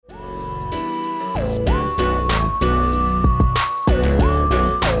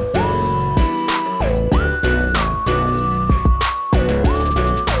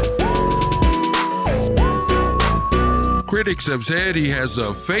critics have said he has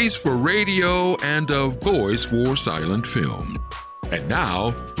a face for radio and a voice for silent film. And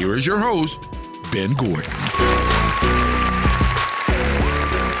now, here is your host, Ben Gordon.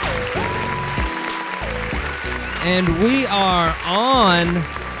 And we are on.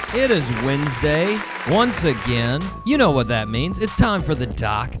 It is Wednesday once again. You know what that means. It's time for the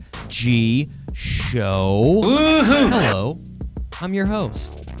Doc G Show. Woo-hoo. Hello, I'm your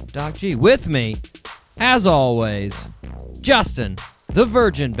host, Doc G. With me, as always, Justin, the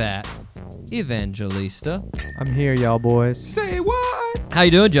Virgin Bat, Evangelista. I'm here, y'all boys. Say what? How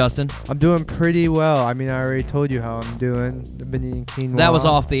you doing, Justin? I'm doing pretty well. I mean, I already told you how I'm doing. I've been eating quinoa. That was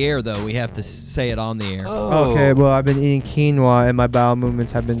off the air, though. We have to say it on the air. Okay, well, I've been eating quinoa, and my bowel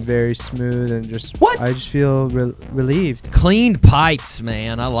movements have been very smooth, and I just feel relieved. Clean pipes,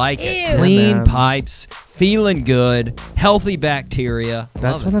 man. I like it. Ew. Clean Yeah, pipes, feeling good, healthy bacteria.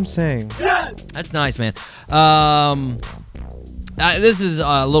 That's what I'm saying. That's nice, man. This is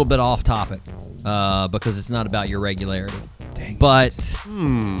a little bit off topic because it's not about your regularity. But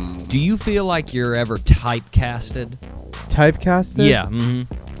do you feel like you're ever typecasted? Typecasted? Yeah.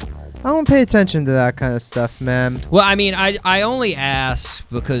 I don't pay attention to that kind of stuff, man. Well, I mean, I only ask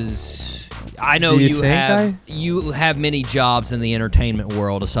because I know Do you you have many jobs in the entertainment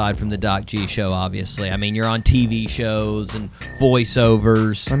world aside from the Doc G Show, obviously. I mean, you're on TV shows and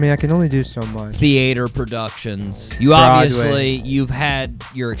voiceovers. I mean, I can only do so much. Theater productions. You Broadway. you've had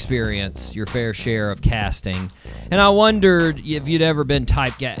your experience, your fair share of casting, and I wondered if you'd ever been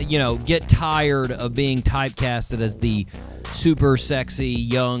get tired of being typecasted as the super sexy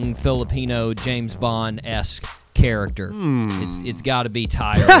young Filipino James Bond-esque character. It's got to be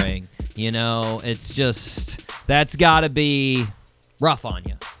tiring. It's just that's got to be rough on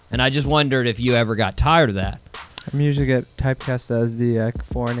you, and I just wondered if you ever got tired of that. I usually get typecast as the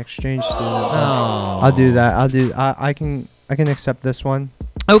foreign exchange student. Oh. I'll do that. I can accept this one.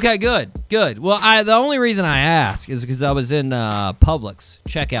 Okay, good. Well, the only reason I ask is because I was in Publix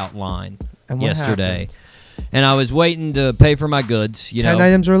checkout line And what yesterday, happened? and I was waiting to pay for my goods. 10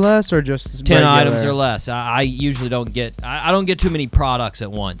 items or less, or just 10 regular? items or less. I usually don't get. I don't get too many products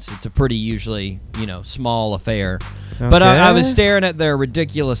at once. It's a pretty usually small affair. But I was staring at their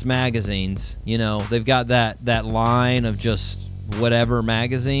ridiculous magazines. They've got that line of just whatever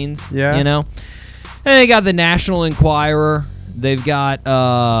magazines. Yeah. And they got the National Enquirer. They've got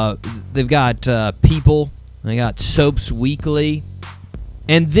People. They got Soaps Weekly,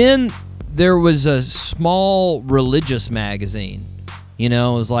 and then there was a small religious magazine. It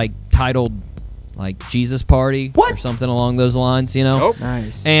was like titled like Jesus Party or something along those lines. Oh.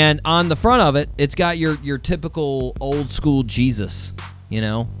 Nice. And on the front of it, it's got your typical old school Jesus.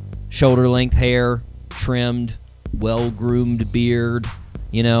 Shoulder length hair, trimmed, well groomed beard.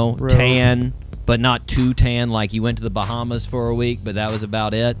 Tan. But not too tan, like you went to the Bahamas for a week, but that was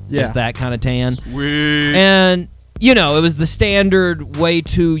about it. Yeah. Just that kind of tan. Sweet. And, it was the standard, way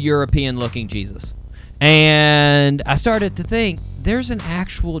too European-looking Jesus. And I started to think, there's an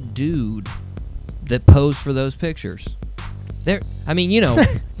actual dude that posed for those pictures. There's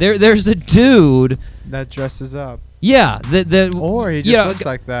a dude. That dresses up. Yeah. Or he just looks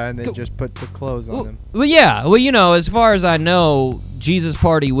like that, and they just put the clothes on him. Well, yeah. Well, as far as I know, Jesus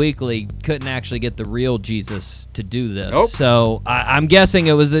Party Weekly couldn't actually get the real Jesus to do this. Nope. So I'm guessing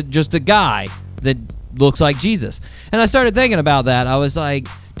it was just a guy that looks like Jesus. And I started thinking about that. I was like,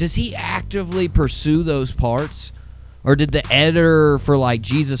 does he actively pursue those parts? Or did the editor for like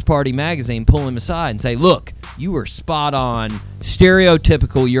Jesus Party magazine pull him aside and say, look, you were spot on,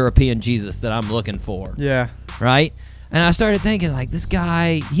 stereotypical European Jesus that I'm looking for. Yeah. Right? And I started thinking, like, this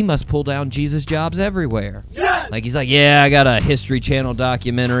guy, he must pull down Jesus jobs everywhere. Yes! Like, he's like, yeah, I got a History Channel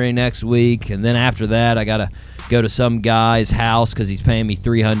documentary next week, and then after that, I got to go to some guy's house because he's paying me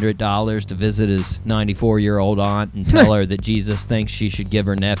 $300 to visit his 94-year-old aunt and tell her that Jesus thinks she should give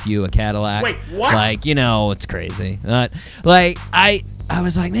her nephew a Cadillac. Wait, what? Like, it's crazy. I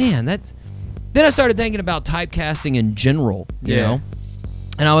was like, man, that's... Then I started thinking about typecasting in general, you know?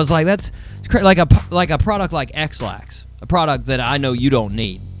 And I was like, that's... Like a product like X-Lax, a product that I know you don't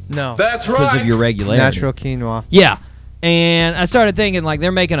need. No. That's right. Because of your regularity. Natural quinoa. Yeah. And I started thinking, like,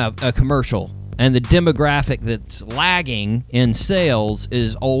 they're making a commercial, and the demographic that's lagging in sales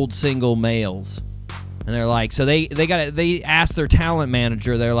is old single males. And they're like, so they asked their talent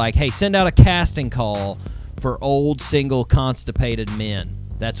manager, they're like, hey, send out a casting call for old single constipated men.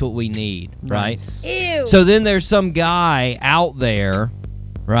 That's what we need, right? Nice. Ew. So then there's some guy out there,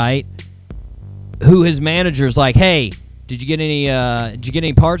 right, who his manager's like, hey, did you get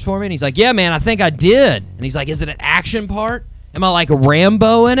any parts for me? And he's like, yeah, man, I think I did. And he's like, is it an action part? Am I like a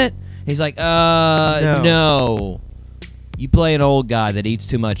Rambo in it? And he's like, no. You play an old guy that eats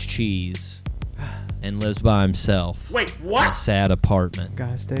too much cheese and lives by himself. Wait, In a what? sad apartment.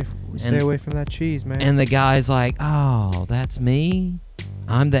 Gotta stay away from that cheese, man. And the guy's like, oh, that's me?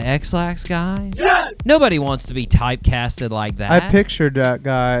 I'm the X-Lax guy? Yes! Nobody wants to be typecasted like that. I pictured that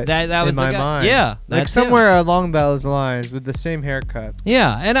guy that was in the my guy. mind. Yeah. Like that's him. somewhere along those lines with the same haircut.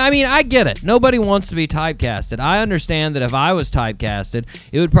 Yeah, and I mean, I get it. Nobody wants to be typecasted. I understand that if I was typecasted,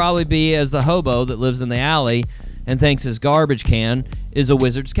 it would probably be as the hobo that lives in the alley and thinks his garbage can is a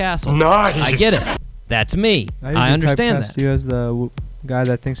wizard's castle. Nice. I get it. That's me. I understand typecast that. you as the guy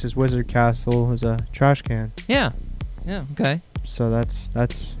that thinks his wizard castle is a trash can. Yeah. Yeah, okay. So that's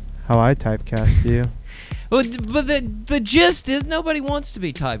how I typecast you. But the gist is nobody wants to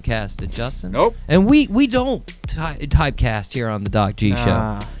be typecasted, Justin. Nope. And we don't typecast here on the Doc G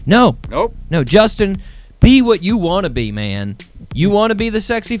Nah. Show. No. Nope. No, Justin, be what you want to be, man. You want to be the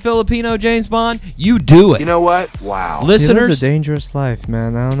sexy Filipino James Bond? You do it. You know what? Wow. He lives Listeners, a dangerous life,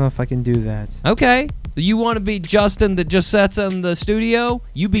 man. I don't know if I can do that. okay. You want to be Justin that just sits in the studio?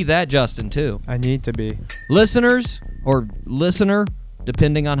 You be that Justin, too. I need to be. Listeners, or listener,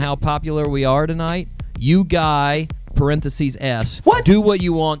 depending on how popular we are tonight, you guy, parentheses S, do what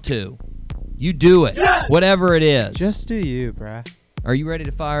you want to. You do it. Yes! Whatever it is. Just do you, bruh. Are you ready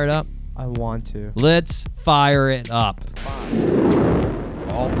to fire it up? I want to. Let's fire it up.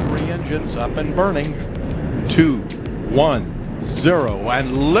 All 3 engines up and burning. 2, 1, 0,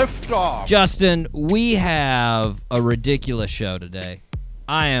 and lift off. Justin, we have a ridiculous show today.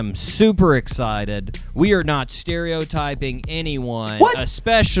 I am super excited. We are not stereotyping anyone,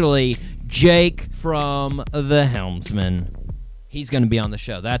 especially Jake from The Helmsman. He's going to be on the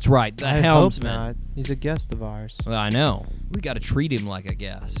show. That's right, The I hope Helmsman. not. He's a guest of ours. Well, I know. We got to treat him like a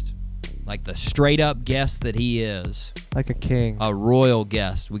guest. Like the straight-up guest that he is. Like a king. A royal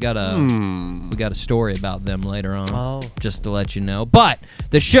guest. We got a story about them later on. Oh. Just to let you know. But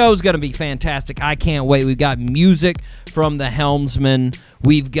the show's going to be fantastic. I can't wait. We've got music from The Helmsman.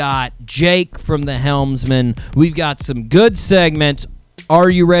 We've got Jake from The Helmsman. We've got some good segments. Are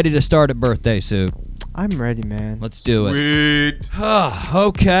you ready to start a birthday suit? I'm ready, man. Let's do it. Sweet.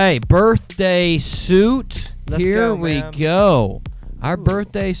 Okay, birthday suit. Let's Here go, we ma'am. go. Our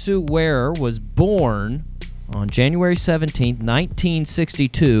birthday suit wearer was born on January 17th,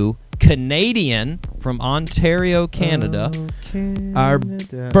 1962, Canadian from Ontario, Canada. Oh, Our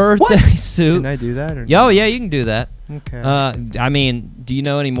Canada. birthday suit. Can I do that or Oh, yeah, you can do that. Okay. I mean, do you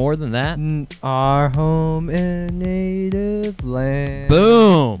know any more than that? Our home and native land.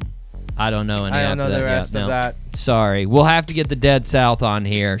 Boom. I don't know any I don't know after the that rest yet, of no. that. Sorry. We'll have to get the Dead South on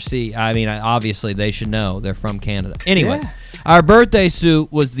here. See, I mean, obviously they should know. They're from Canada. Anyway, Yeah. our birthday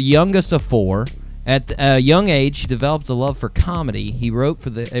suit was the youngest of 4. At a young age, he developed a love for comedy. He wrote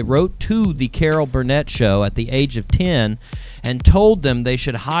to the Carol Burnett Show at the age of 10 and told them they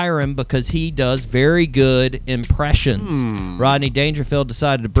should hire him because he does very good impressions. Rodney Dangerfield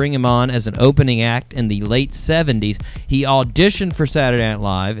decided to bring him on as an opening act in the late 70s. He auditioned for Saturday Night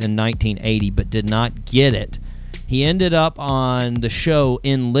Live in 1980 but did not get it. He ended up on the show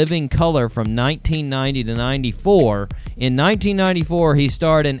in living color from 1990 to 94. In 1994, he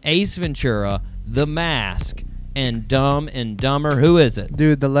starred in Ace Ventura, The Mask, and Dumb and Dumber. Who is it?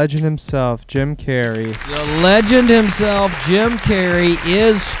 Dude, the legend himself, Jim Carrey. The legend himself, Jim Carrey,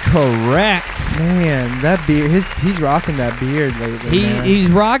 is correct. Man, that beard, he's rocking that beard lately, man. He's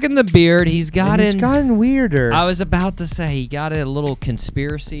rocking the beard. He's gotten weirder. I was about to say he got a little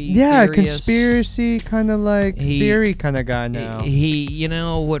conspiracy. Yeah, theorious. conspiracy kind of like theory kind of guy now. He, you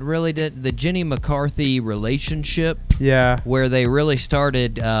know, what really did the Jenny McCarthy relationship, Yeah. where they really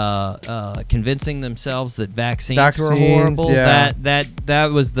started convincing themselves that vaccines were Vaccines, horrible. yeah.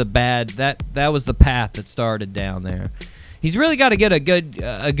 That was the bad. That was the path that started down there. He's really got to get a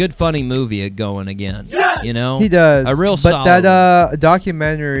good funny movie going again. Yes! You know, He does. a real but solid. that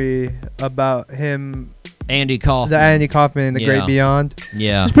documentary about him, Andy Kaufman. the Andy Kaufman in The Yeah. Great Beyond,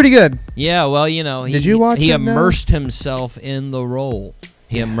 Yeah. it's pretty good. Yeah, well, you know, Did you watch he it now? immersed himself in the role.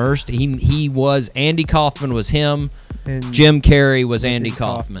 He was Andy Kaufman was him, And Jim Carrey was Andy Andy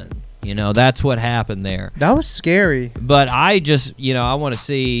Kaufman. You know, that's what happened there. that was scary. But I just, you know, I want to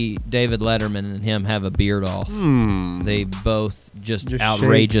see David Letterman and him have a beard off. They both just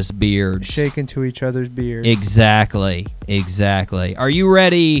outrageous beards. Shake into each other's beards. Exactly. Are you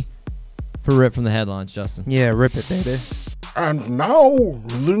ready for Rip from the Headlines, Justin? Yeah, rip it, baby. And now,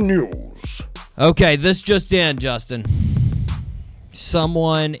 the news. Okay, this just in, Justin.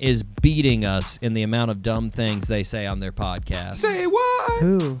 Someone is beating us in the amount of dumb things they say on their podcast. Say what?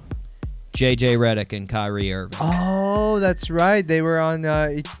 Who? J.J. Redick and Kyrie Irving. Oh, that's right. They were on.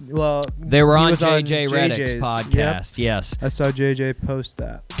 They were he on was J.J. Redick's JJ's. podcast, yes. I saw JJ post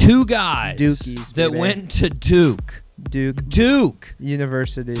that. Two guys Dukies, that baby. went to Duke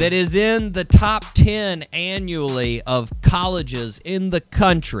University. that is in the top 10 annually of colleges in the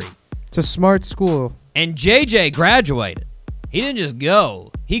country. It's a smart school. And JJ graduated. He didn't just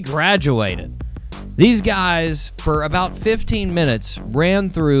go, he graduated. These guys, for about 15 minutes, ran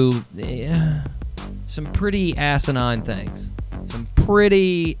through some pretty asinine things. Some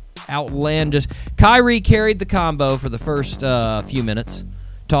pretty outlandish. Kyrie carried the combo for the first few minutes,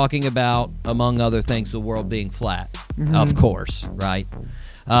 talking about, among other things, the world being flat. Of course, right?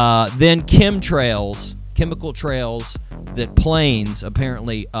 Then chemical trails that planes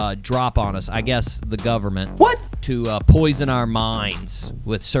apparently drop on us. I guess the government. What? To poison our minds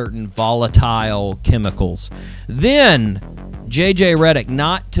with certain volatile chemicals. Then J.J. Redick,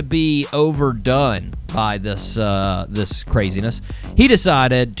 not to be overdone by this craziness, he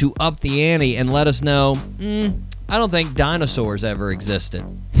decided to up the ante and let us know, I don't think dinosaurs ever existed.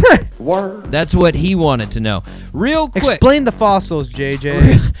 Word. That's what he wanted to know. Real quick. Explain the fossils,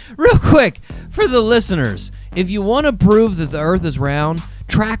 JJ. Real quick, for the listeners, if you want to prove that the Earth is round,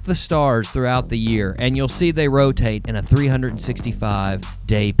 track the stars throughout the year, and you'll see they rotate in a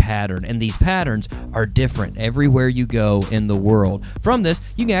 365-day pattern. And these patterns are different everywhere you go in the world. From this,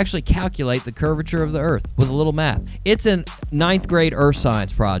 you can actually calculate the curvature of the Earth with a little math. It's a 9th grade Earth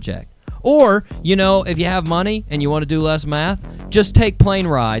science project. Or, if you have money and you want to do less math, just take plane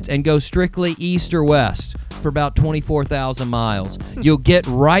rides and go strictly east or west for about 24,000 miles. You'll get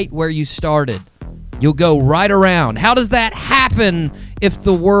right where you started. You'll go right around. How does that happen if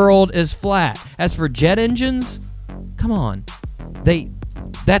the world is flat? As for jet engines, come on.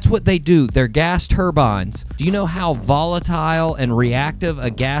 That's what they do. They're gas turbines. Do you know how volatile and reactive a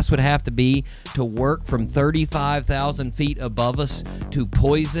gas would have to be to work from 35,000 feet above us to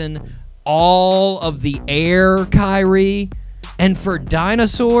poison all of the air, Kyrie? And for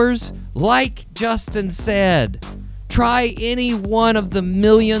dinosaurs, like Justin said, try any one of the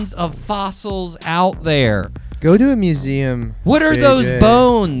millions of fossils out there. Go to a museum. What are JJ. those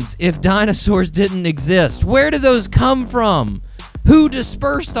bones if dinosaurs didn't exist? Where do those come from? Who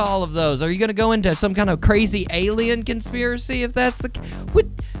dispersed all of those? Are you going to go into some kind of crazy alien conspiracy if that's the... What?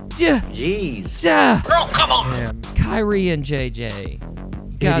 Jeez. Girl, come on. Damn. Kyrie and JJ.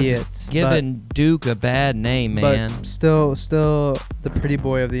 Guys, Idiots. giving Duke a bad name, man. But still the pretty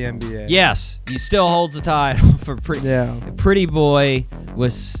boy of the NBA. Yes, he still holds the title for pretty boy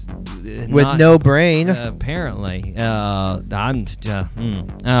was with no brain. Apparently,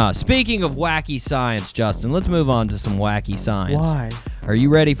 speaking of wacky science, Justin, let's move on to some wacky science. Why? Are you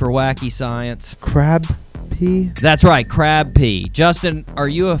ready for wacky science? Crab pee? That's right, crab pee. Justin, are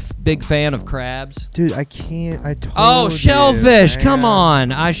you a big fan of crabs? Dude, I can't. I told Oh, you, shellfish! man. Come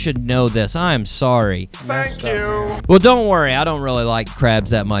on, I should know this. I'm sorry. Thank you. Well, don't worry, I don't really like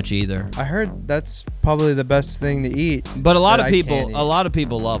crabs that much either. I heard that's probably the best thing to eat. But a lot that of I people, can't eat. a lot of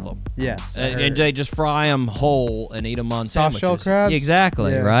people love them. Yes. I And heard. they just fry them whole and eat them on Soft shell sandwiches. crabs?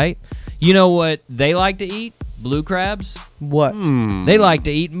 Exactly, Yeah. right? You know what they like to eat? Blue crabs. What? They like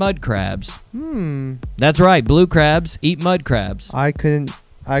to eat mud crabs. Hmm. That's right, blue crabs eat mud crabs. I couldn't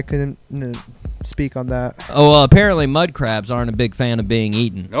speak on that. Oh, well, apparently mud crabs aren't a big fan of being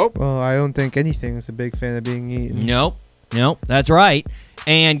eaten. Well, I don't think anything is a big fan of being eaten. Nope, that's right.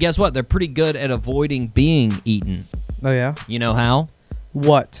 And guess what? They're pretty good at avoiding being eaten. Oh, yeah? You know how?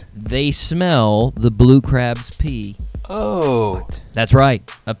 What? They smell the blue crab's pee. Oh. That's right.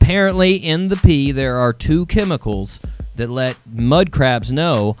 Apparently, in the pee, there are two chemicals that let mud crabs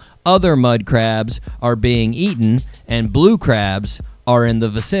know other mud crabs are being eaten and blue crabs are in the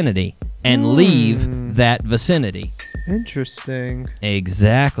vicinity and leave that vicinity. Interesting.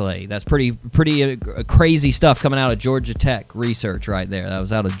 Exactly. That's pretty crazy stuff coming out of Georgia Tech research right there. That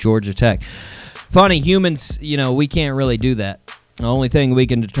was out of Georgia Tech. Funny, humans, we can't really do that. The only thing we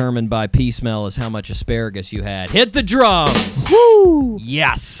can determine by pee smell is how much asparagus you had. Hit the drums! Woo!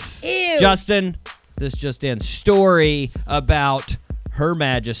 Yes! Ew. Justin, this just in. Story about Her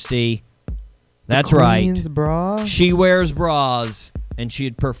Majesty. That's Queen's right. bra? She wears bras, and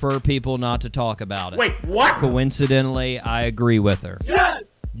she'd prefer people not to talk about it. Wait, what? Coincidentally, I agree with her. Yes!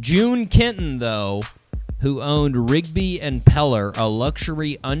 June Kenton, though, who owned Rigby and Peller, a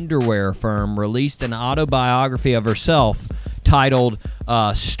luxury underwear firm, released an autobiography of herself titled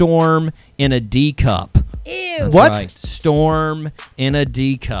Storm in a D-Cup. Ew. That's What? right. Storm in a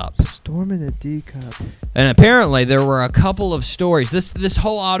D-Cup. Storm in a D-cup. And apparently there were a couple of stories. This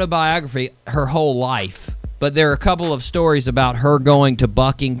whole autobiography, her whole life, but there are a couple of stories about her going to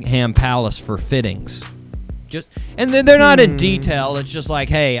Buckingham Palace for fittings. And then they're not in detail. It's just like,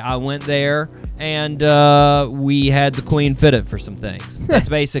 hey, I went there and we had the Queen fit it for some things. That's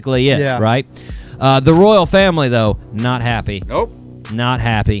basically it, Yeah. right? The royal family, though, not happy. Nope. Not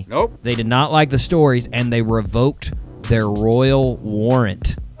happy. Nope. They did not like the stories, and they revoked their royal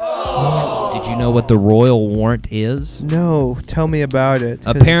warrant. Did you know what the royal warrant is? No, tell me about it.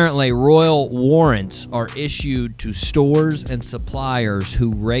 'cause- Apparently, royal warrants are issued to stores and suppliers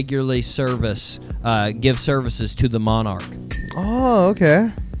who regularly give services to the monarch. Oh,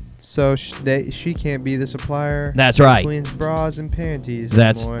 okay. So she can't be the supplier. That's of right. Queen's bras and panties.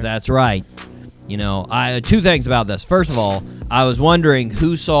 That's anymore. right. You know, two things about this. First of all, I was wondering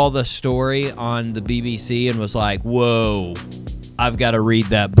who saw the story on the BBC and was like, "Whoa, I've got to read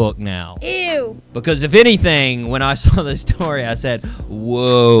that book now." Ew. Because if anything, when I saw the story, I said,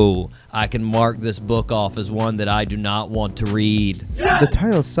 "Whoa, I can mark this book off as one that I do not want to read." The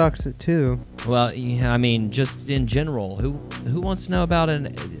title sucks too. Well, yeah, I mean, just in general, who wants to know about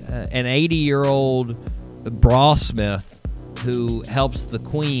an 80-year-old bra smith who helps the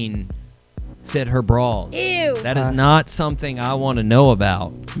Queen fit her bras? Ew. That is not something I want to know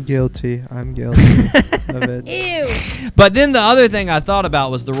about. Guilty. I'm guilty of it. Ew. But then the other thing I thought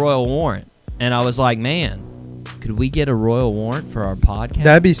about was the royal warrant, and I was like, man, could we get a royal warrant for our podcast?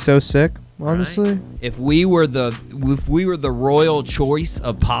 That'd be so sick, honestly. If we were the royal choice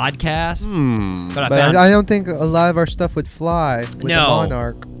of podcasts, but But I don't think a lot of our stuff would fly with No. the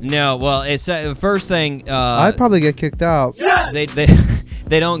monarch. no. Well, it's first thing. I'd probably get kicked out.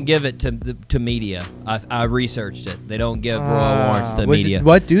 They don't give it to media. I researched it. They don't give royal warrants to what, media.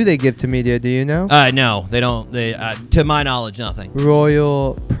 What do they give to media? Do you know? No, they don't. They, to my knowledge, nothing.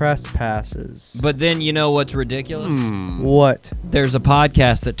 Royal press passes. But then you know what's ridiculous? What? There's a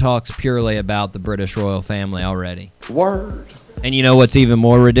podcast that talks purely about the British royal family already. Word. And you know what's even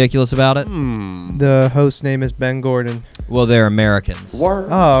more ridiculous about it? The host name is Ben Gordon. Well, they're Americans. Word.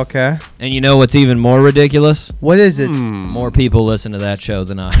 Oh, okay. And you know what's even more ridiculous? What is it? More people listen to that show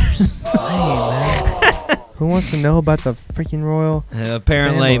than I. Who wants to know about the freaking royal?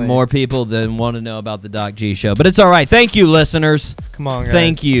 Apparently, Family. more people than want to know about the Doc G show. But it's all right. Thank you, listeners. Come on, guys.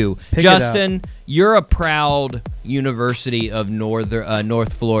 Thank you. Pick it up. Justin, you're a proud University of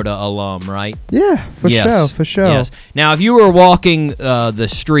North Florida alum, right? Yeah, for sure. Yes. Now, if you were walking the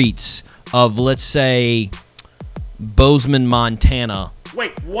streets of, let's say, Bozeman, Montana.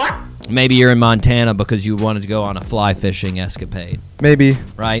 Wait, what? Maybe you're in Montana because you wanted to go on a fly fishing escapade, Maybe.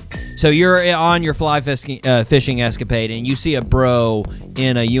 right? So you're on your fly fishing escapade and you see a bro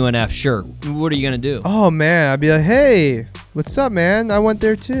in a UNF shirt. What are you going to do? Oh, man. I'd be like, hey, what's up, man? I went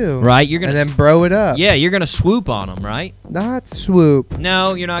there too. Right? You're going And to then bro it up. Yeah, you're going to swoop on them, right? Not swoop.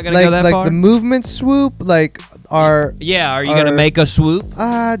 No, you're not going to go that like far? the movement swoop, like our... Yeah, are you going to make a swoop?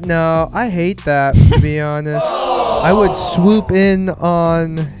 No, I hate that, to be honest. I would swoop in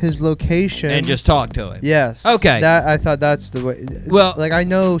on his location. And just talk to him. Yes. Okay. I thought that's the way. Well- like I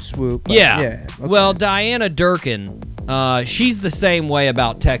know swoop. But Yeah. Yeah. Okay. Well, Diana Durkin, she's the same way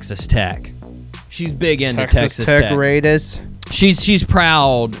about Texas Tech. She's big into Texas Tech. Raiders. She's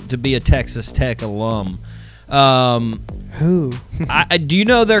proud to be a Texas Tech alum. Who? Do you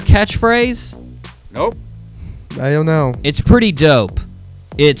know their catchphrase? Nope. I don't know. It's pretty dope.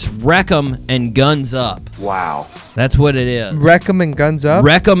 It's wreck 'em and guns up. Wow. That's what it is. Wreck 'em and guns up.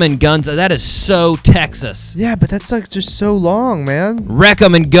 Wreck 'em and guns up. That is so Texas. Yeah, but that's like just so long, man. Wreck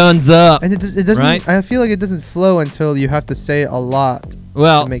 'em and guns up. And it doesn't. Right? I feel like it doesn't flow until you have to say a lot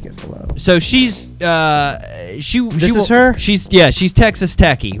Well, to make it flow. so she's This is her? She's Texas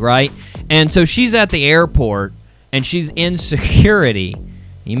Techie, right? And so she's at the airport and she's in security.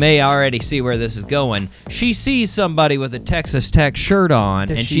 You may already see where this is going. She sees somebody with a Texas Tech shirt on,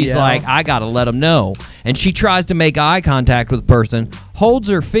 Does and she she's yell? like, I gotta let them know. And she tries to make eye contact with the person, holds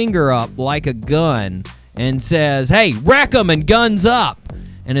her finger up like a gun, and says, hey, wreck 'em and guns up.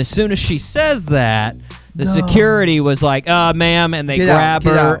 And as soon as she says that, the No. security was like, ma'am, and they Get out, grab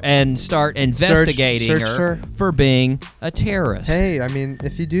get her out. and start investigating search her her. for being a terrorist. Hey, I mean,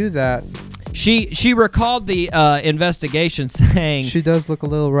 if you do that, She recalled the investigation saying, she does look a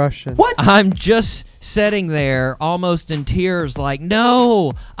little Russian. I'm just sitting there almost in tears like,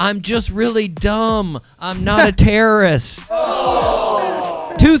 no, I'm just really dumb. I'm not a terrorist.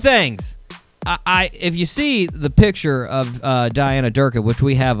 Two things. If you see the picture of Diana Durkin, which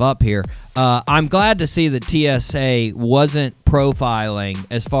we have up here, I'm glad to see that TSA wasn't profiling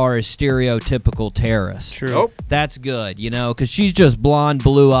as far as stereotypical terrorists. True. Nope. That's good, because she's just blonde,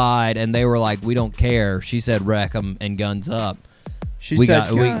 blue-eyed, and they were like, we don't care. She said wreck 'em and guns up. She we said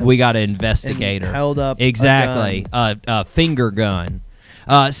got we got to guns investigate and her. held up a exactly gun. a finger gun.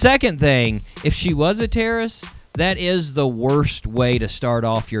 Second thing, if she was a terrorist, that is the worst way to start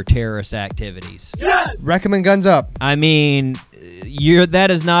off your terrorist activities. Recommend guns up. I mean, that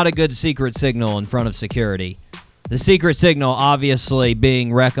is not a good secret signal in front of security. The secret signal, obviously,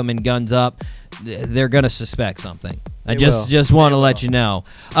 being recommend guns up, they're going to suspect something. I just want to let you know.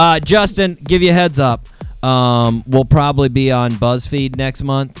 Justin, give you a heads up. We'll probably be on BuzzFeed next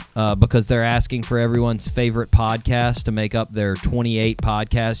month because they're asking for everyone's favorite podcast to make up their 28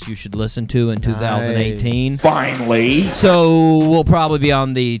 podcasts you should listen to in 2018. Finally. So we'll probably be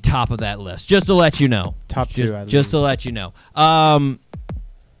on the top of that list, just to let you know. Top two, at Just to let you know.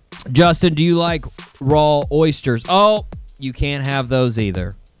 Justin, do you like raw oysters? Oh, you can't have those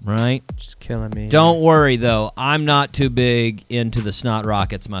either, right? Just killing me. Don't worry, though. I'm not too big into the snot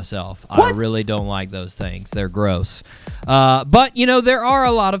rockets myself. I really don't like those things. They're gross. But, there are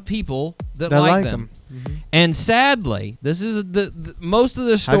a lot of people that like them. Mm-hmm. And sadly, this is the most of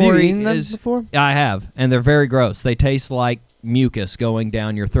the story. Have you eaten them before? I have, and they're very gross. They taste like mucus going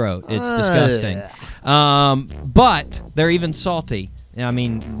down your throat. It's disgusting. But they're even salty. I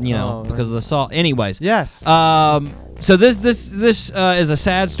mean, because of the salt. Anyways. Yes. So this is a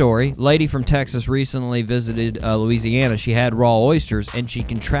sad story. Lady from Texas recently visited Louisiana. She had raw oysters, and she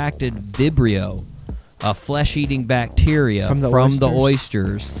contracted Vibrio, a flesh-eating bacteria from the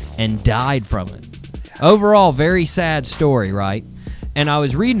oysters, and died from it. Overall, very sad story, right? And I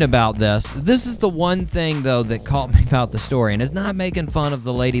was reading about this. This is the one thing, though, that caught me about the story. And it's not making fun of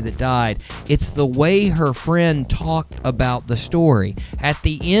the lady that died. It's the way her friend talked about the story. At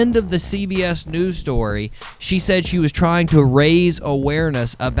the end of the CBS News story, she said she was trying to raise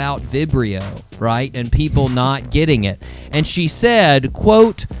awareness about Vibrio, right? And people not getting it. And she said,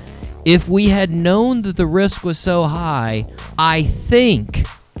 quote, "If we had known that the risk was so high, I think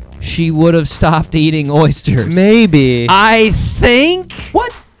she would have stopped eating oysters." Maybe. I think?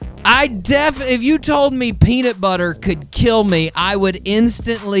 What? If you told me peanut butter could kill me, I would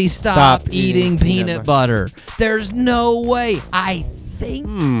instantly stop eating peanut butter. There's no way. I think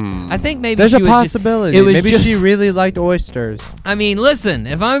maybe there's she a possibility. Maybe she really liked oysters. I mean, listen,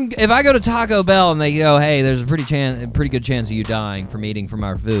 if I go to Taco Bell and they go, "Hey, there's a pretty good chance of you dying from eating from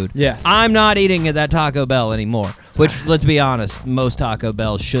our food," yes, I'm not eating at that Taco Bell anymore. Which, let's be honest, most Taco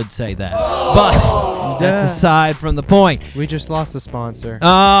Bells should say that. But that's aside from the point. We just lost a sponsor.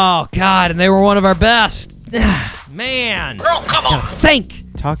 Oh God, and they were one of our best. Man, Girl, come on. Think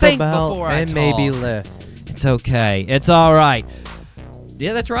Taco Bell before I and talk. maybe Lyft. It's okay. It's all right.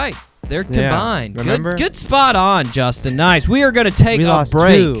 Yeah, that's right. They're combined. Remember? Good spot on, Justin. Nice. We are going to take a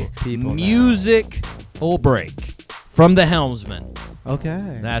break. 2 people Musical break from the Helmsman.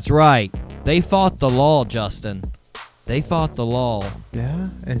 Okay. That's right. They fought the law, Justin. They fought the law. Yeah?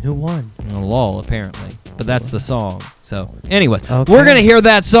 And who won? The law, apparently. But that's the song. So, anyway, Okay. we're going to hear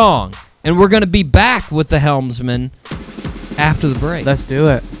that song. And we're going to be back with the Helmsman after the break. Let's do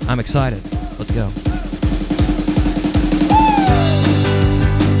it. I'm excited. Let's go.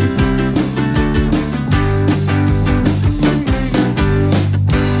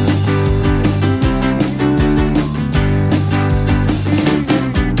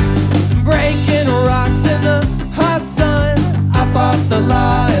 The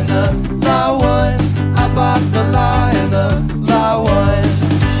lie and the lie won. I bought the lie and the lie won.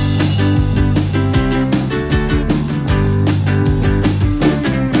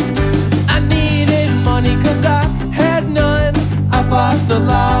 I needed money 'cause I had none. I bought the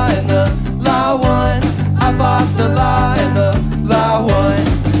lie and the lie won. I bought the lie and the lie won.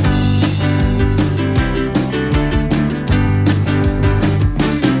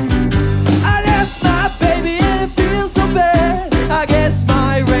 I guess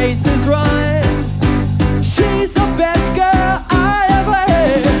my race is run. She's the best girl I ever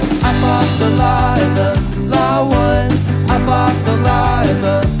had. I fought the lie and the lie won. I fought the lie and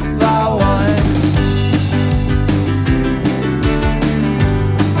the lie won.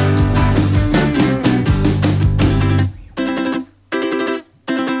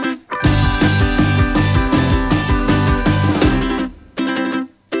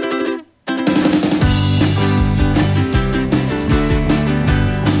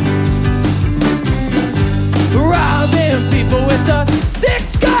 With the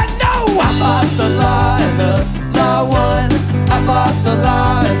 6 gun, no! I fought the lie and the lie won. I fought the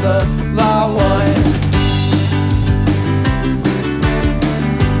lie and the lie won.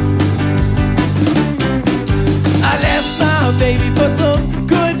 I left my baby for some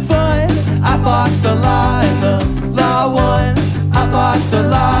good fun. I fought the lie and the lie won. I fought the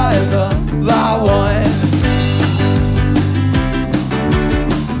lie and the lie won.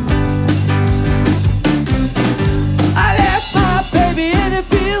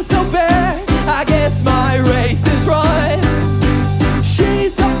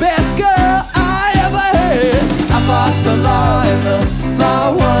 line, the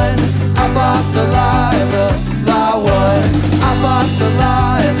law won. I bought the line, the law won. I bought the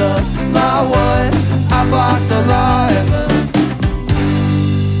line, the law won. I bought the line.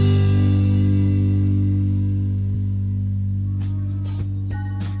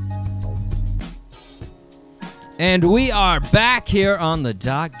 And we are back here on the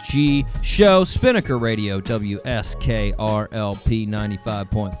Doc G Show, Spinnaker Radio, WSKRLP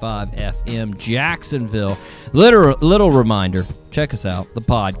 95.5 FM, Jacksonville. Little reminder, check us out, the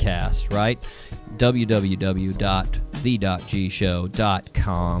podcast, right?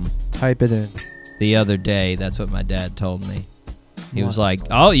 www.the.gshow.com. Type it in. The other day, that's what my dad told me. He was like,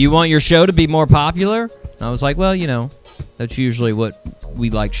 oh, you want your show to be more popular? And I was like, well, you know, that's usually what we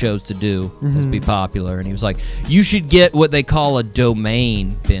like shows to do, is be popular. And he was like, you should get what they call a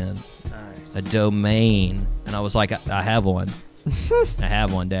domain, Ben. Nice. A domain. And I was like, I have one. I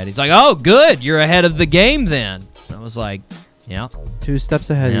have one, Dad. He's like, oh, good. You're ahead of the game then. And I was like, yeah. 2 steps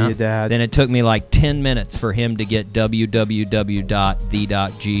ahead of you, Dad. Then it took me like 10 minutes for him to get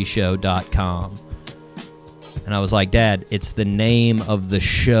www.the.gshow.com. And I was like, Dad, it's the name of the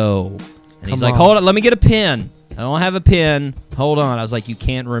show. And he's like, hold on, let me get a pen. I don't have a pen. Hold on. I was like, you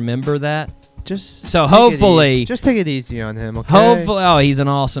can't remember that? So hopefully... Just take it easy on him, okay? Hopefully... Oh, he's an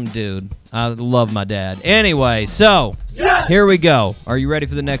awesome dude. I love my dad. Anyway, so, here we go. Are you ready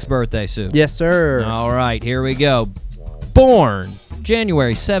for the next birthday, Sue? Yes, sir. All right, here we go. Born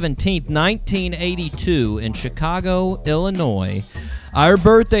January 17th, 1982 in Chicago, Illinois. Our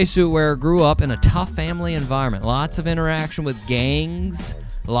birthday suit wearer grew up in a tough family environment. Lots of interaction with gangs.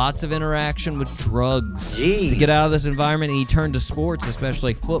 Lots of interaction with drugs. Jeez. To get out of this environment, he turned to sports,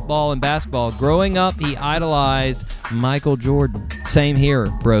 especially football and basketball. Growing up, he idolized Michael Jordan. Same here,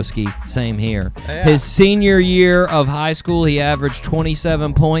 broski. Same here. Yeah. His senior year of high school, he averaged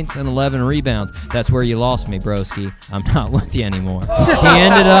 27 points and 11 rebounds. That's where you lost me, broski. I'm not with you anymore. He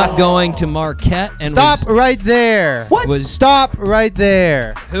ended up going to Marquette and Stop right there. Stop right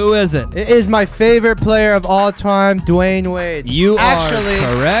there. Who is it? It is my favorite player of all time, Dwayne Wade. You Actually,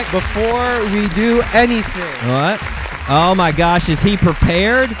 are correct. Before we do anything. What? Oh my gosh, is he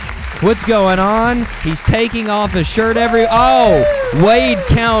prepared? What's going on? He's taking off his shirt Oh, Wade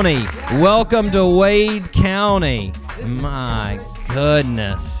County. Welcome to Wade County. My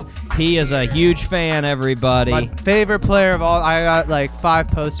goodness. He is a huge fan, everybody. My favorite player of all. I got like 5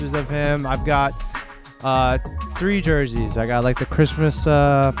 posters of him. I've got 3 jerseys. I got like the Christmas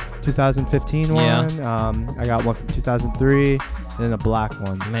 2015 one. Yeah. I got one from 2003, and then a black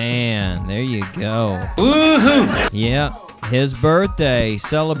one. Man, there you go. Woohoo! Yeah, his birthday,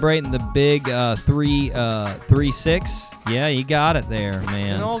 celebrating the big 3-6. Yeah, you got it there,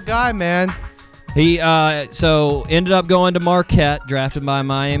 man. An old guy, man. He so ended up going to Marquette, drafted by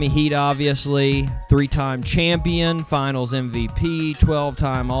Miami Heat, obviously. 3-time champion, finals MVP,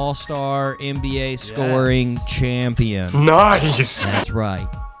 12-time All-Star, NBA scoring champion. Nice. That's right.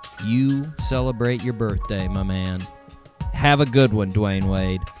 You celebrate your birthday, my man. Have a good one, Dwayne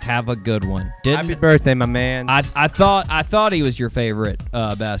Wade. Have a good one. Happy birthday, my man. I thought he was your favorite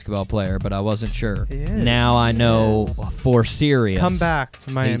basketball player, but I wasn't sure. He is. Now I know for serious. Come back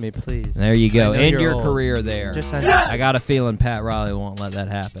to Miami, please. There you go. I know End you're your old. career there. I got a feeling Pat Riley won't let that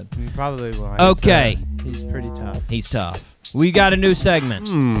happen. Probably won't. Okay. He's pretty tough. He's tough. We got a new segment.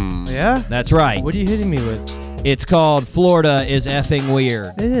 Yeah? That's right. What are you hitting me with? It's called Florida is Effing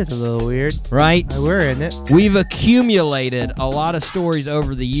Weird. It is a little weird. Right? We're in it. We've accumulated a lot of stories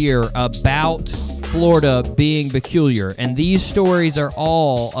over the year about Florida being peculiar, and these stories are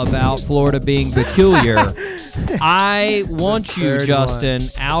all about Florida being peculiar. I want you, Third Justin,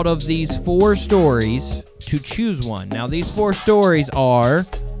 out of these 4 stories to choose one. Now, these 4 stories are: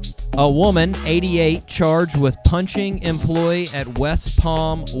 a woman, 88, charged with punching employee at West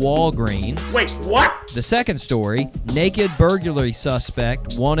Palm Walgreens. Wait, what? The second story, naked burglary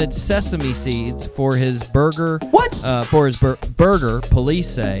suspect wanted sesame seeds for his burger. What? For his burger, police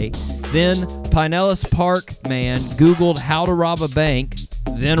say. Then Pinellas Park man Googled how to rob a bank,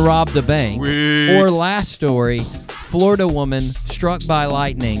 then robbed a bank. Or last story, Florida woman struck by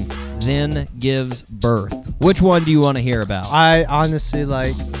lightning, then gives birth. Which one do you want to hear about? I honestly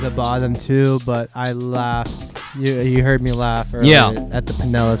like the bottom 2, but I laughed. You heard me laugh earlier at the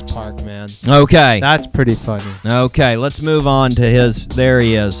Pinellas Park, man. Okay. That's pretty funny. Okay, let's move on to his. There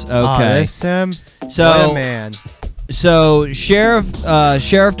he is. Okay. Oh, this him? So, what a man. So, sheriff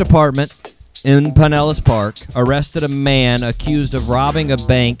department in Pinellas Park arrested a man accused of robbing a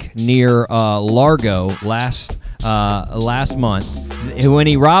bank near Largo last month. When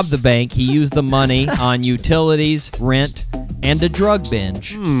he robbed the bank, he used the money on utilities, rent, and a drug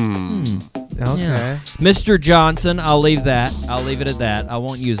binge. Okay. Yeah. Mr. Johnson, I'll leave it at that. I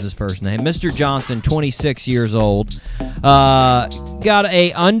won't use his first name. Mr. Johnson, 26 years old, got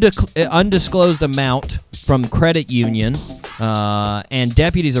a undisclosed amount from credit union, and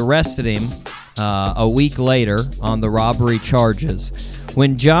deputies arrested him a week later on the robbery charges.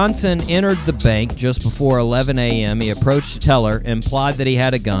 When Johnson entered the bank just before 11 a.m., he approached the teller, implied that he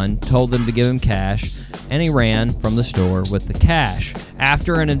had a gun, told them to give him cash, and he ran from the store with the cash.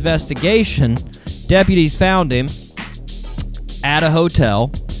 After an investigation, deputies found him at a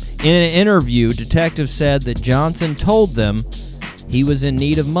hotel. In an interview, detectives said that Johnson told them he was in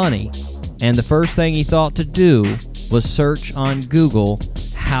need of money, and the first thing he thought to do was search on Google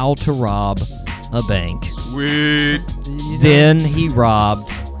how to rob a bank. Sweet. Then he robbed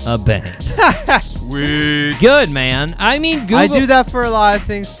a bank. Sweet. Good, man. I mean, Google. I do that for a lot of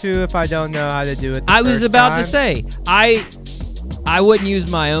things too if I don't know how to do it. I was about to say, I wouldn't use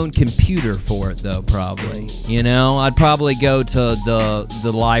my own computer for it though. Probably, I'd probably go to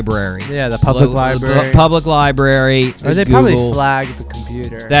the library. Yeah, the public library. Public library. Or they Google. probably flag the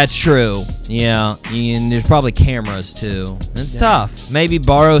computer. That's true. Yeah, and there's probably cameras too. It's tough. Maybe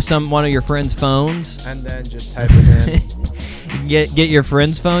borrow one of your friend's phones. And then just type it in. Get your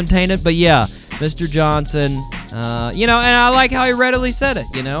friend's phone tainted. But yeah, Mr. Johnson, and I like how he readily said it.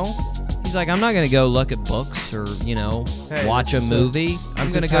 He's like, I'm not going to go look at books or, watch a movie. I'm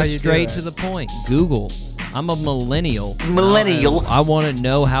going to go straight to the point. Google. I'm a millennial. I want to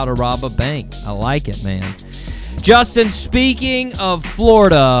know how to rob a bank. I like it, man. Justin, speaking of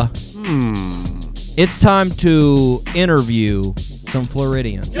Florida, it's time to interview some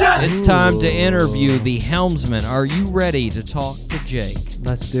Floridians. It's time to interview the helmsman. Are you ready to talk to Jake?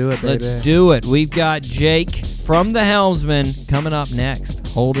 Let's do it, baby. Let's do it. We've got Jake from the helmsman coming up next.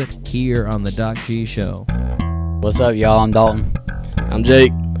 Hold it here on the Doc G Show. What's up, y'all? I'm Dalton. I'm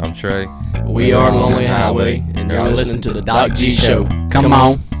Jake. I'm Trey. We are Lonely Highway, and you're listening to the Doc G Show. Come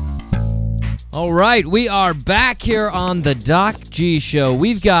on. All right, we are back here on the Doc G Show.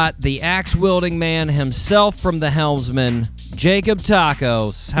 We've got the axe-wielding man himself from the helmsman, Jacob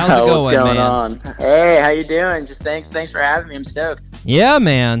Tacos. How's it going, What's going man? on? Hey, how you doing? Just thanks for having me. I'm stoked. Yeah,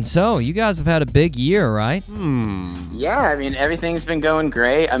 man. So, you guys have had a big year, right? Yeah, I mean, everything's been going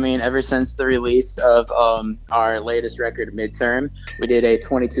great. I mean, ever since the release of our latest record, Midterm, we did a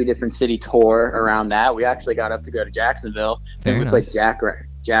 22 different city tour around that. We actually got up to go to Jacksonville. Very and we nice. played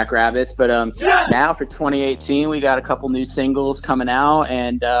Jackrabbits. But now for 2018, we got a couple new singles coming out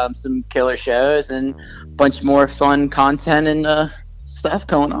and some killer shows and a bunch more fun content and stuff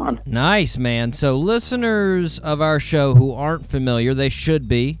going on. Nice, man. So listeners of our show who aren't familiar, they should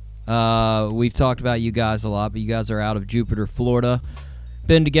be. We've talked about you guys a lot, but you guys are out of Jupiter, Florida.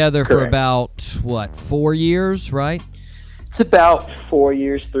 Been together for about, 4 years, right? It's about 4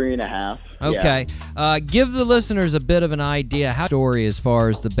 years, 3.5. Okay. Yeah. Give the listeners a bit of an idea how story as far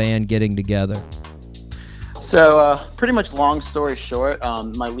as the band getting together. So pretty much long story short,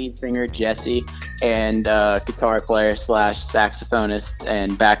 my lead singer, Jesse, and guitar player / saxophonist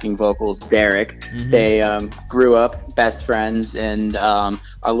and backing vocals, Derek, they grew up best friends in our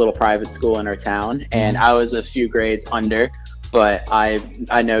little private school in our town. And I was a few grades under, but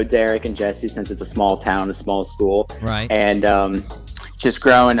I know Derek and Jesse since it's a small town, a small school. Right. And just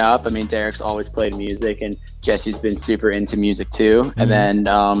growing up, I mean, Derek's always played music, and Jesse's been super into music too. And then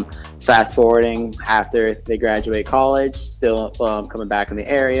fast forwarding, after they graduate college, still coming back in the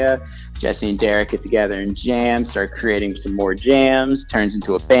area, Jesse and Derek get together and jam, start creating some more jams, turns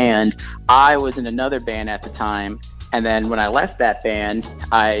into a band. I was in another band at the time, and then when I left that band,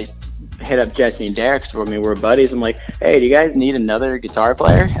 I hit up Jesse and Derek, so we were buddies. I'm like, hey, do you guys need another guitar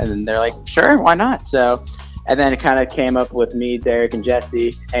player? And then they're like, sure, why not? So, and then it kind of came up with me, Derek, and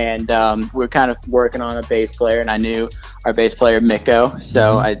Jesse, and we were kind of working on a bass player, and I knew our bass player, Mikko,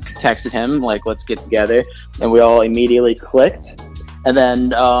 so I texted him, like, let's get together, and we all immediately clicked. And then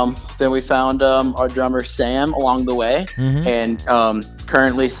we found our drummer, Sam, along the way, and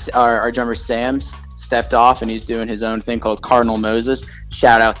currently our drummer, Sam, stepped off, and he's doing his own thing called Cardinal Moses.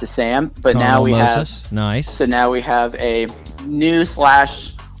 Shout out to Sam. But Cardinal now we Moses. have nice. So now we have a new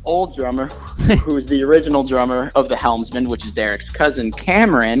 / old drummer, who's the original drummer of the Helmsman, which is Derek's cousin,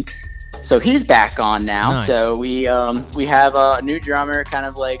 Cameron. So he's back on now. Nice. So we have a new drummer, kind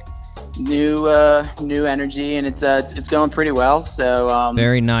of like new energy, and it's going pretty well. So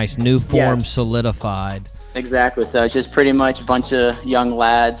very nice. New form solidified. Exactly. So it's just pretty much a bunch of young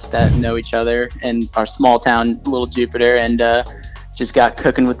lads that know each other in our small town, little Jupiter, and just got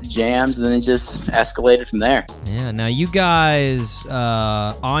cooking with the jams, and then it just escalated from there. Yeah. Now you guys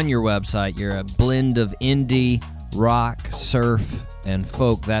on your website, you're a blend of indie, rock, surf, and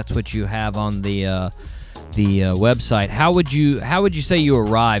folk. That's what you have on the website. How would you say you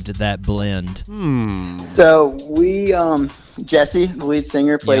arrived at that blend? So we Jesse, the lead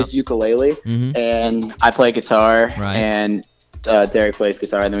singer, plays ukulele, and I play guitar, and Derek plays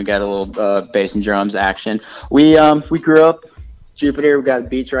guitar, and then we got a little bass and drums action. We grew up Jupiter. We got the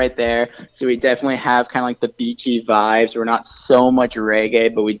beach right there, so we definitely have kind of like the beachy vibes. We're not so much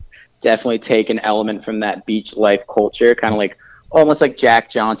reggae, but we definitely take an element from that beach life culture, kind of like almost like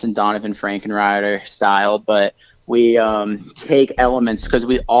Jack Johnson, Donovan Frankenrider style, but we take elements because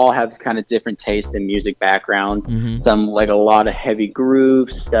we all have kind of different taste in music backgrounds. Some like a lot of heavy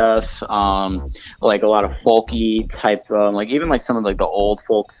groove stuff, like a lot of folky type, like even like some of like the old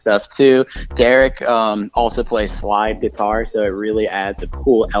folk stuff too. Derek also plays slide guitar, so it really adds a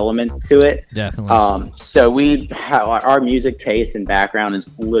cool element to it. Definitely. So we have our music taste and background is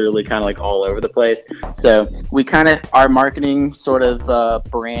literally kind of like all over the place. So we kind of, our marketing sort of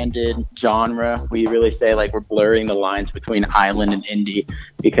branded genre, we really say like we're blurring the lines between island and indie,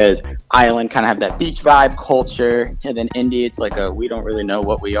 because island kind of have that beach vibe culture, and then indie, it's like we don't really know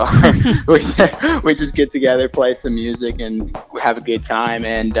what we are. we just get together, play some music, and have a good time,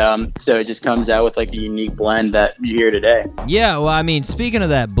 and so it just comes out with like a unique blend that you hear today. Yeah, well, I mean, speaking of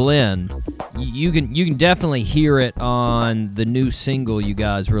that blend, you can definitely hear it on the new single you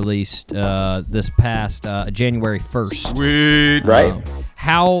guys released this past January 1st. Sweet. Right.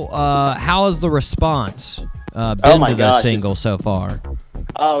 How has the response been to the single so far?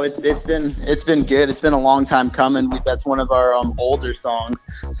 Oh, it's been good. It's been a long time coming. That's one of our older songs.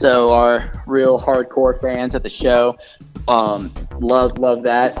 So our real hardcore fans at the show love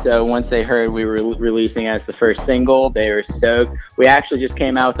that. So once they heard we were releasing as the first single, they were stoked. We actually just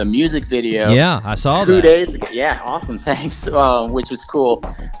came out with a music video. Yeah, I saw 2 that. days ago. Yeah, awesome. Thanks. Which was cool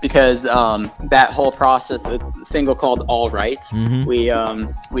because that whole process, it's a single called All Right. We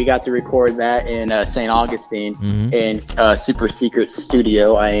got to record that in St. Augustine in a super secret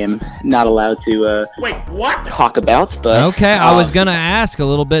studio. I am not allowed to talk about, but okay. I was gonna ask a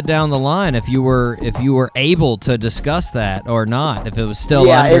little bit down the line if you were able to discuss that or not, if it was still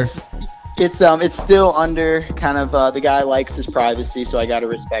under. It's still under kind of the guy likes his privacy, so I got to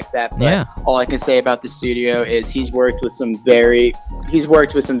respect that. But all I can say about the studio is he's worked with some very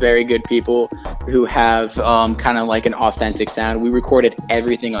good people who have kind of like an authentic sound. We recorded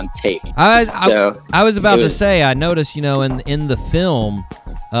everything on tape. I was about to say, I noticed, in the film,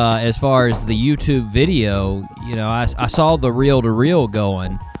 as far as the YouTube video, I saw the reel to reel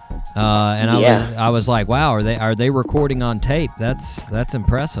going. And I was like, wow, are they recording on tape? That's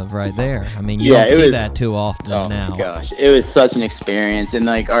impressive right there. I mean, you don't see that too often now. Oh my gosh, it was such an experience. And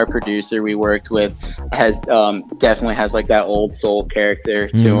like our producer we worked with has definitely has like that old soul character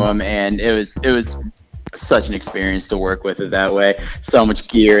to him, and it was such an experience to work with it that way. So much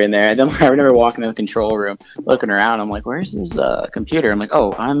gear in there. And then I remember walking in the control room, looking around. I'm like, where's his computer? I'm like,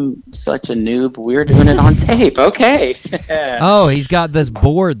 oh, I'm such a noob. We're doing it on tape. Okay. Oh, he's got this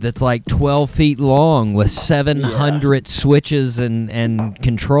board that's like 12 feet long with 700 switches and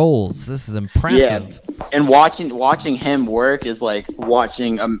controls. This is impressive. Yeah. And watching him work is like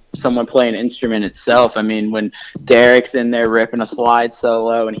watching someone play an instrument itself. I mean, when Derek's in there ripping a slide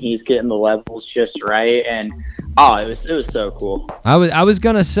solo and he's getting the levels just right, and it was so cool. I was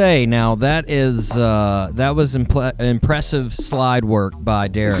gonna say, now that was impressive slide work by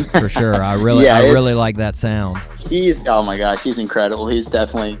Derek for sure. I really like that sound. Oh my gosh, he's incredible. He's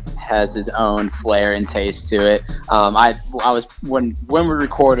definitely has his own flair and taste to it. I was when we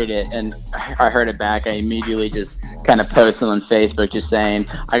recorded it and I heard it back, I immediately just kind of posted on Facebook just saying,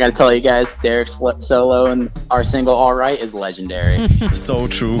 I gotta tell you guys, Derek's solo and our single All Right is legendary. So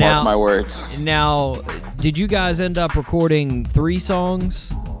true. Mark my words. Now, did you guys end up recording 3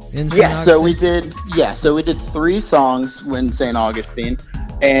 songs in St. Augustine? So we did 3 songs in St. Augustine,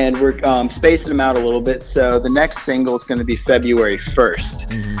 and we're spacing them out a little bit. So the next single is going to be February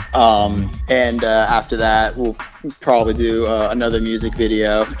 1st. And after that, we'll probably do another music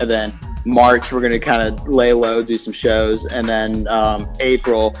video, and then March we're going to kind of lay low, do some shows, and then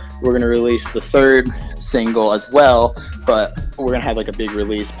April we're going to release the 3rd single as well, but we're going to have like a big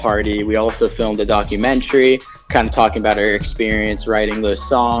release party. We also filmed a documentary kind of talking about our experience writing those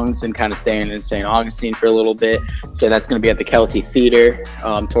songs and kind of staying in St. Augustine for a little bit. So that's going to be at the Kelsey Theater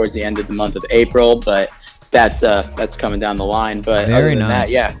towards the end of the month of April, but that's coming down the line. But Very other than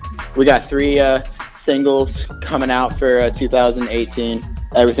nice. that, we got 3 singles coming out for 2018.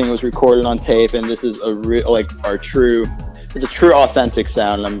 Everything was recorded on tape, and this is our true it's a true authentic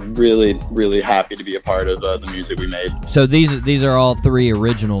sound. And I'm really, really happy to be a part of the music we made. So these are all 3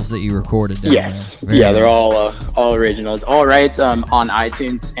 originals that you recorded down Yes. there. Yeah, they're all originals. All right, on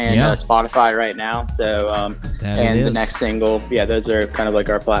iTunes and Spotify right now. So and the next single, those are kind of like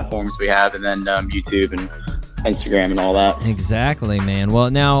our platforms we have, and then YouTube and Instagram and all that. Exactly, man.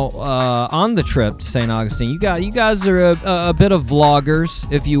 Well, now on the trip to St. Augustine, you guys are a bit of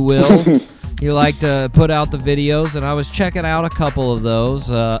vloggers, if you will. You like to put out the videos, and I was checking out a couple of those.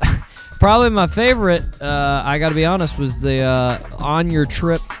 Probably my favorite, I got to be honest, was the on your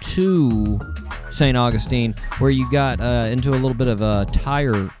trip to St. Augustine, where you got into a little bit of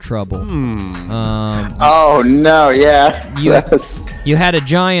tire trouble. Oh no! Yeah, you had a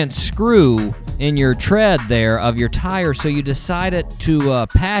giant screw in your tread there of your tire, so you decided to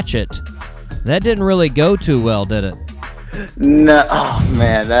patch it. That didn't really go too well, did it? No, oh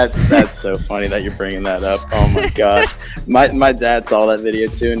man, that's so funny that you're bringing that up. Oh my gosh, my dad saw that video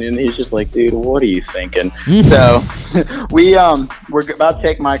too, and he's just like, dude, what are you thinking? So we're about to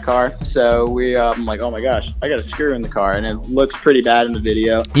take my car, so I'm like, oh my gosh, I got a screw in the car, and it looks pretty bad in the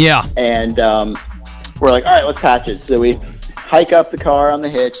video. Yeah. And we're like, all right, let's patch it. So we hike up the car on the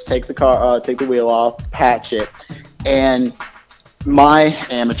hitch, take the wheel off, patch it, and my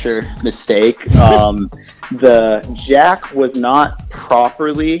amateur mistake. The jack was not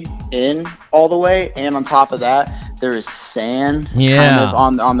properly in all the way, and on top of that, there is sand kind of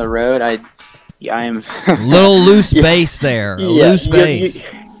on the road. I am little loose base there. Loose base.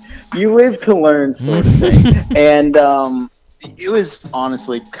 You live to learn, sort of thing. And it was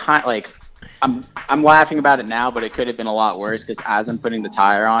honestly kind of like I'm laughing about it now, but it could have been a lot worse because as I'm putting the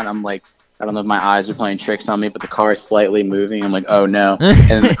tire on, I'm like, I don't know if my eyes are playing tricks on me, but the car is slightly moving. I'm like, oh no,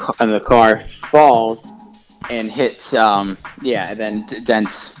 and the car falls and hits, and then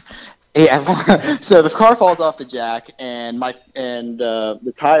dents. Yeah, so the car falls off the jack, and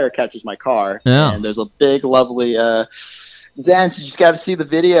the tire catches my car, and there's a big, lovely dent. You just got to see the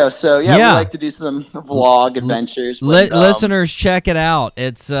video. So we like to do some vlog adventures. Listeners, check it out.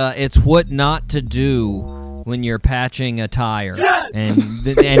 It's what not to do when you're patching a tire, and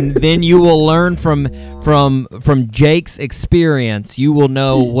then you will learn from Jake's experience. You will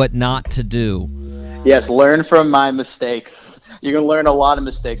know what not to do. Yes, learn from my mistakes. You're going to learn a lot of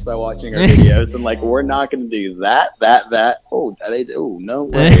mistakes by watching our videos. And, we're not going to do that. Oh, they do. No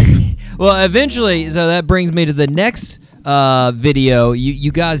way. Well, eventually, so that brings me to the next video.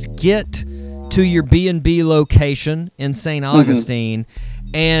 You guys get to your B&B location in St. Augustine,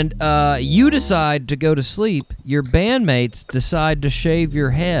 and you decide to go to sleep. Your bandmates decide to shave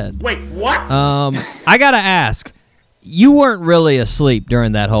your head. Wait, what? I got to ask, you weren't really asleep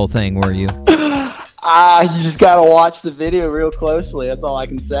during that whole thing, were you? You just gotta watch the video real closely. That's all I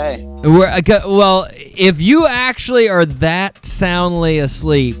can say. Well, if you actually are that soundly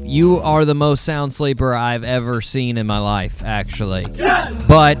asleep, you are the most sound sleeper I've ever seen in my life, actually.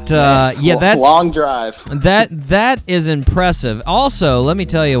 But that's long drive. That is impressive. Also, let me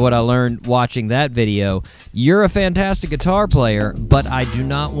tell you what I learned watching that video. You're a fantastic guitar player, but I do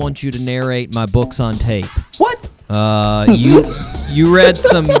not want you to narrate my books on tape. What? You read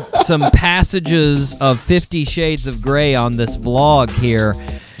some passages of 50 Shades of Grey on this vlog here.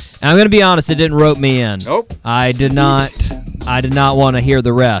 And I'm going to be honest, it didn't rope me in. Nope. I did not want to hear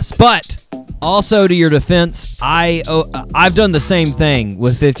the rest. But also to your defense, I've done the same thing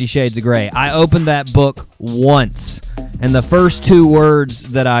with 50 Shades of Grey. I opened that book once, and the first 2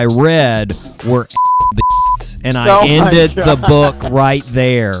 words that I read were and I ended the book right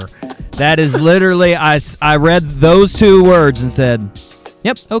there. That is literally, I read those 2 words and said,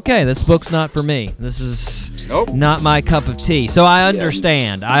 yep, okay, this book's not for me. This is not my cup of tea. So I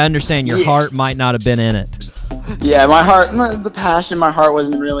understand. I understand your heart might not have been in it. Yeah, my heart, the passion, my heart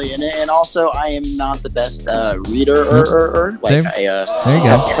wasn't really in it. And also, I am not the best reader I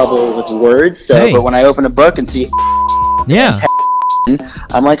have trouble with words. So, but when I open a book and see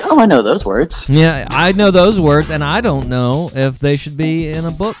I'm like, oh, I know those words. Yeah, I know those words, and I don't know if they should be in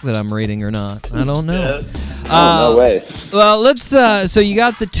a book that I'm reading or not. I don't know. No way. Well, let's. So you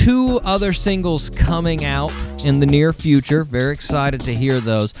got the 2 other singles coming out in the near future. Very excited to hear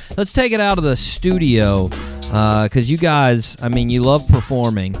those. Let's take it out of the studio because you guys, I mean, you love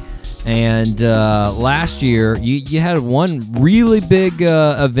performing. And last year, you had one really big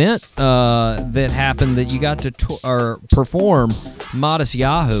event that happened that you got to perform Modest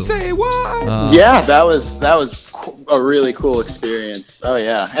Yahoo. Say what? Yeah, that was a really cool experience. Oh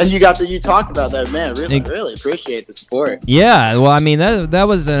yeah, and you talked about that, man. Really appreciate the support. Yeah, well, I mean that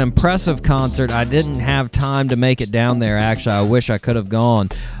was an impressive concert. I didn't have time to make it down there. Actually, I wish I could have gone.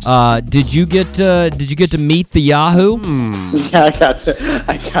 Did you get to meet the Yahoo? Yeah,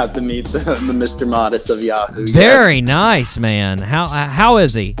 I got to meet the Mr. Modest of Yahoo. Very nice, man. How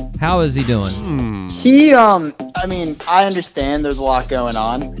is he? How is he doing? He I mean, I understand there's a lot going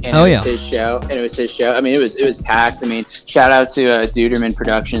on, and it was his show. I mean, it was packed. I mean, shout out to Duderman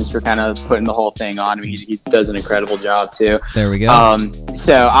Productions for kind of putting the whole thing on. I mean, he does an incredible job too. There we go.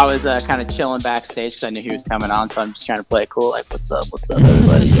 So I was kind of chilling backstage because I knew he was coming on, so I'm just trying to play it cool, like, what's up,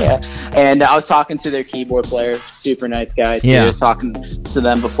 everybody? Yeah. And I was talking to their keyboard player, super nice guy too. I was talking to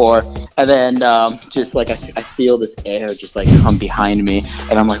them before, and then just like I feel this air just like come behind me,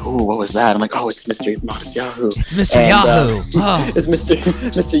 and I'm like, ooh, what was that? I'm like, oh, it's Mr. Modest Yahoo. It's Mr. Yahoo. It's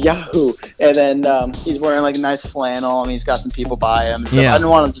Mr. Yahoo. And then he's wearing like a nice flannel. I mean, he's got some people by him. So I didn't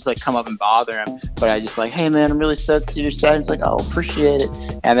want to just like come up and bother him, but I just like, hey man, I'm really stoked to see your set. He's like, oh, appreciate it.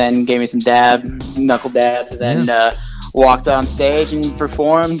 And then gave me some knuckle dabs, and then walked on stage and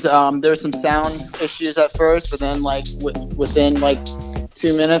performed. There were some sound issues at first, but then like within like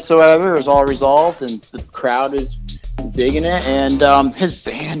 2 minutes or whatever, it was all resolved, and the crowd is digging it. And his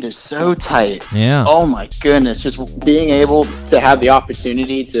band is so tight. Yeah. Oh my goodness, just being able to have the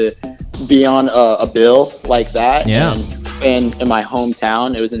opportunity to be on a bill like that. Yeah. And in my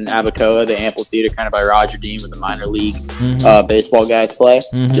hometown, it was in Abacoa, the amphitheater, kind of by Roger Dean, where the minor league baseball guys play.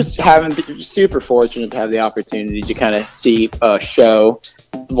 Just super fortunate to have the opportunity to kind of see a show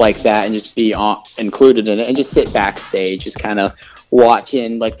like that and just be included in it, and just sit backstage, just kind of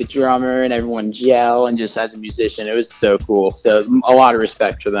watching like the drummer and everyone gel, and just as a musician, it was so cool. So a lot of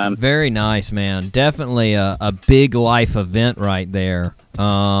respect for them. Very nice, man. Definitely a big life event right there.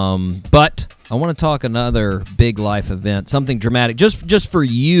 But I want to talk another big life event, something dramatic, just for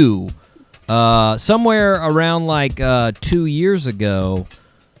you. Somewhere around like 2 years ago,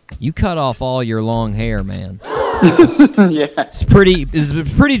 you cut off all your long hair, man. Yeah, it's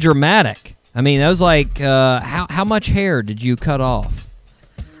pretty dramatic. I mean, that was like how much hair did you cut off?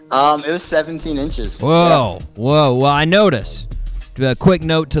 It was 17 inches. Whoa. Well, I noticed. A quick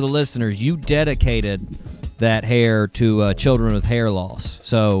note to the listeners: you dedicated that hair to children with hair loss.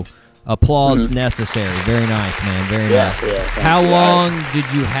 So, applause necessary. Very nice, man. Very nice. Yeah, how long did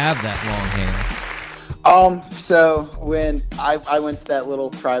you have that long hair? So when I went to that little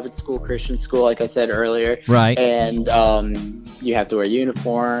private school, Christian school, like I said earlier, right? And you have to wear a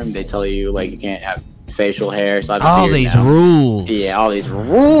uniform. They tell you like you can't have facial hair. So all these rules. Yeah, all these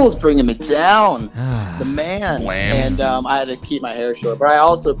rules bringing me down, the man. Wham. And I had to keep my hair short. But I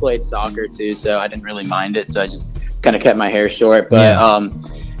also played soccer too, so I didn't really mind it. So I just kind of kept my hair short. But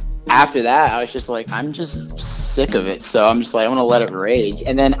after that, I was just like, I'm just sick of it. So I'm just like, I'm gonna let it rage.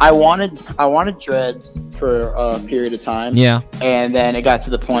 And then I wanted dreads for a period of time. Yeah. And then it got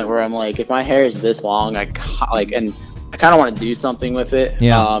to the point where I'm like, if my hair is this long, I kind of want to do something with it.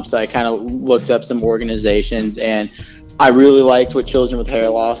 Yeah. So I kind of looked up some organizations, and I really liked what Children with Hair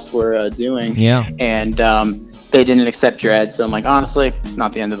Loss were doing. Yeah. And they didn't accept dreads, so I'm like, honestly,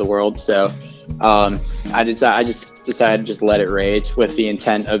 not the end of the world. So I just decided to just let it rage with the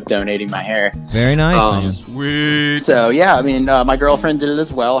intent of donating my hair. Very nice, man. Sweet. So yeah, I mean, my girlfriend did it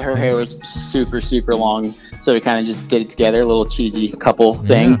as well. Her hair was super, super long, so we kind of just did it together, a little cheesy couple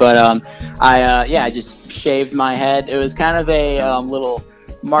thing. But I just shaved my head. It was kind of a little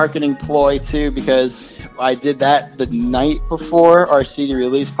marketing ploy too, because I did that the night before our CD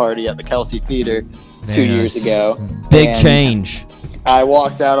release party at the Kelsey Theater 2 years ago. Big change. I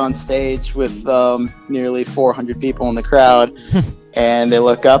walked out on stage with nearly 400 people in the crowd, and they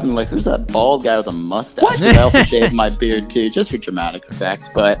look up and like, who's that bald guy with a mustache? I also shaved my beard too, just for dramatic effect.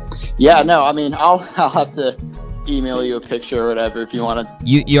 But yeah, no, I mean, I'll have to email you a picture or whatever if you want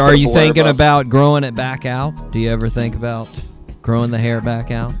to. Are you thinking about growing it back out? Do you ever think about growing the hair back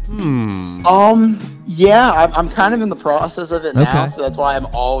out? Yeah, I'm kind of in the process of it now, so that's why I'm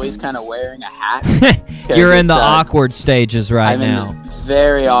always kind of wearing a hat. You're in the awkward stages right now. In the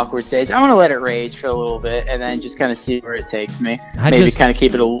very awkward stage. I want to let it rage for a little bit and then just kind of see where it takes me. Maybe kind of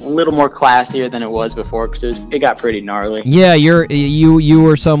keep it a little more classier than it was before, because it got pretty gnarly. Yeah, you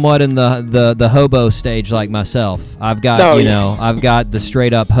were somewhat in the hobo stage like myself. I've got I've got the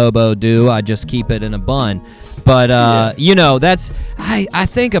straight up hobo do. I just keep it in a bun. But you know, that's I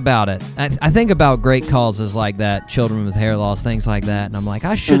think about it. I think about great causes like that, children with hair loss, things like that, and I'm like,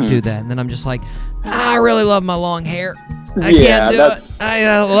 I should do that. And then I'm just like, I really love my long hair. I can't do it.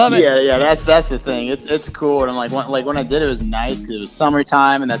 I love it. Yeah. That's the thing. It's cool. And I'm like when I did it, it was nice because it was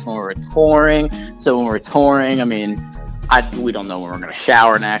summertime, and that's when we were touring. So when we're touring, I mean, we don't know when we're gonna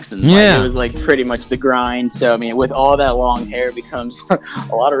shower next, and it was like pretty much the grind. So I mean, with all that long hair, it becomes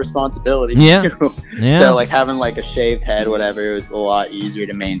a lot of responsibility. Yeah. So like having like a shaved head, whatever, it was a lot easier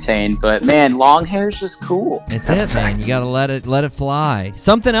to maintain. But man, long hair is just cool. That's it, man. You gotta let it fly.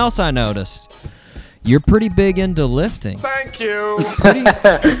 Something else I noticed. You're pretty big into lifting. Thank you.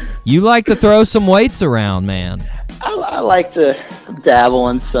 You like to throw some weights around, man. I like to dabble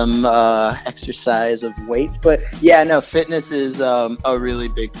in some exercise of weights, but yeah, no, fitness is a really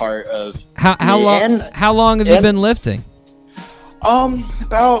big part of how long. How long have you been lifting?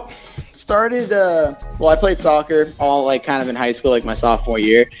 About started. Well, I played soccer all like kind of in high school, like my sophomore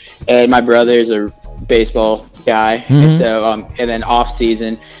year, and my brother is a baseball guy, and so and then off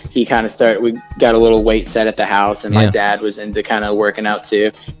season he kind of started. We got a little weight set at the house, and my dad was into kind of working out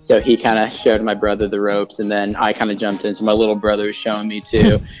too. So he kind of showed my brother the ropes, and then I kind of jumped in. So my little brother was showing me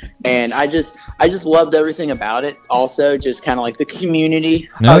too, and I just loved everything about it. Also, just kind of like the community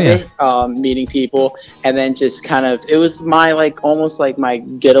of it, meeting people, and then just kind of it was my like almost like my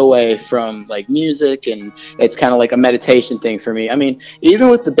getaway from like music, and it's kind of like a meditation thing for me. I mean, even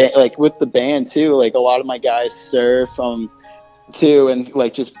with the band too, like a lot of my guys surf too, and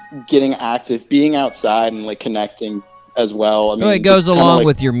like just getting active, being outside and like connecting as well. I mean, it goes along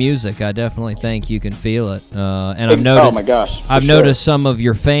with your music. I definitely think you can feel it. And I've noticed. Oh my gosh! I've noticed some of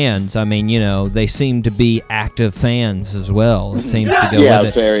your fans. I mean, you know, they seem to be active fans as well. It seems to go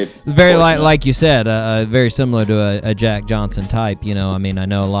with it. Very like you said, very similar to a Jack Johnson type. You know, I mean, I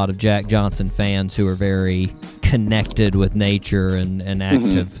know a lot of Jack Johnson fans who are very connected with nature and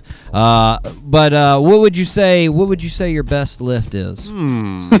active. But what would you say your best lift is?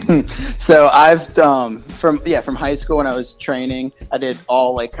 So I've from high school when I was training, I did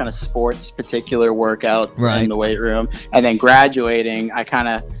all like kind of sports particular workawts in the weight room, and then graduating, I kind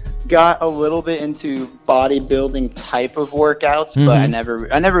of got a little bit into bodybuilding type of workouts, but I never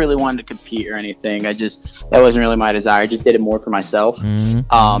really wanted to compete or anything. That wasn't really my desire. I just did it more for myself. And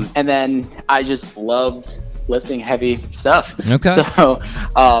then I just loved lifting heavy stuff. Okay. So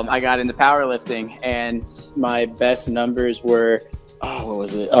I got into powerlifting, and my best numbers were, what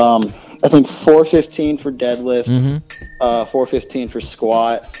was it? I think 415 for deadlift, 415 for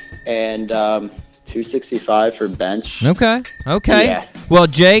squat, and 265 for bench. Okay. Yeah. Well,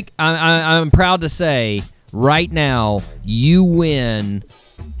 Jake, I'm proud to say right now you win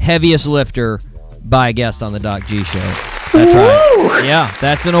heaviest lifter by a guest on the Doc G Show. That's right. Yeah,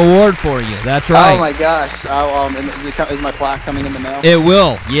 that's an award for you. That's right. Oh my gosh! Is my plaque coming in the mail? It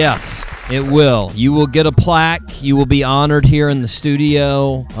will. Yes, it will. You will get a plaque. You will be honored here in the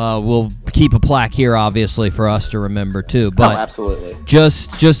studio. We'll keep a plaque here, obviously, for us to remember too. But absolutely.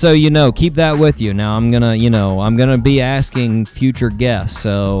 Just so you know, keep that with you. Now, I'm gonna be asking future guests.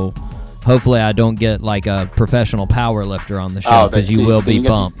 So hopefully, I don't get like a professional power lifter on the show because you will be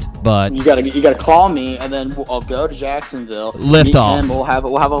bumped. But you gotta call me, and then I'll go to Jacksonville. Lift off. We'll have a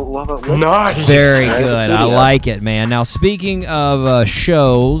lift. Nice. Very good. I like it, man. Now, speaking of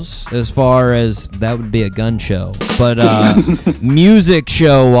shows, as far as that would be a gun show, but music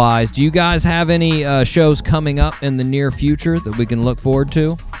show wise, do you guys have any shows coming up in the near future that we can look forward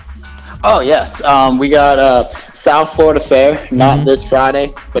to? Oh yes, we got South Florida Fair, not this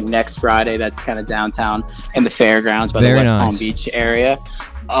Friday, but next Friday. That's kind of downtown in the fairgrounds by the West Palm Beach area.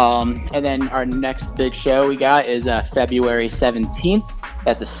 And then our next big show we got is February 17th.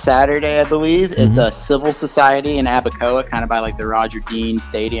 That's a Saturday, I believe. It's a Civil Society in Abacoa, kind of by like the Roger Dean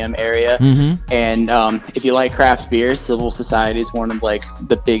Stadium area. And if you like craft beer, Civil Society is one of like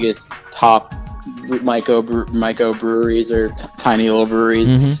the biggest top micro breweries or tiny little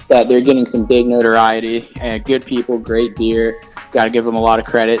breweries that they're getting some big notoriety and good people, great beer. Got to give them a lot of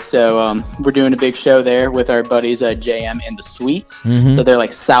credit. So we're doing a big show there with our buddies at JM and the Sweets. So they're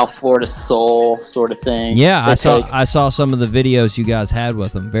like South Florida soul sort of thing. Yeah, I saw some of the videos you guys had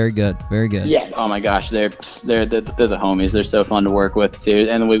with them. Very good, very good. Yeah. Oh my gosh, they're the homies. They're so fun to work with too.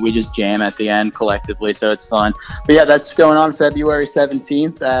 And we just jam at the end collectively, so it's fun. But yeah, that's going on February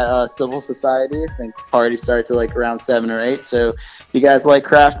 17th at Civil Society. I think party starts at like around 7 or 8. So if you guys like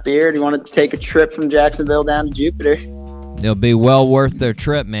craft beer, do you want to take a trip from Jacksonville down to Jupiter? It'll be well worth their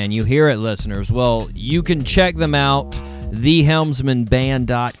trip, man. You hear it, listeners. Well, you can check them out,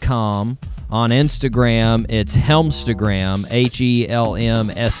 thehelmsmanband.com. On Instagram, it's Helmstagram,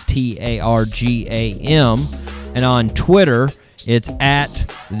 HELMSTARGAM. And on Twitter, it's at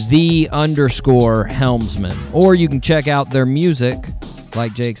 @the_Helmsman. Or you can check out their music,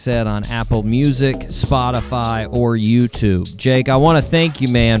 like Jake said, on Apple Music, Spotify, or YouTube. Jake, I want to thank you,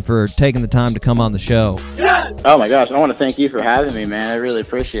 man, for taking the time to come on the show. Oh my gosh, I want to thank you for having me, man. I really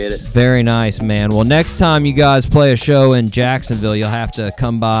appreciate it. Very nice, man. Well, next time you guys play a show in Jacksonville, you'll have to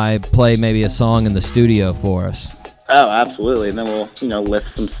come by, play maybe a song in the studio for us. Oh, absolutely. And then we'll,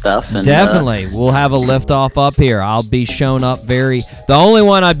 lift some stuff. And, Definitely. We'll have a lift-off up here. I'll be shown up The only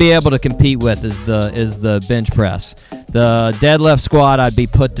one I'd be able to compete with is the bench press. The deadlift squat, I'd be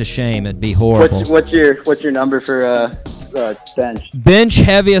put to shame. It'd be horrible. What's your number for bench? Bench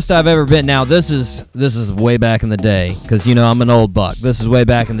heaviest I've ever been. Now this is way back in the day, because I'm an old buck. This is way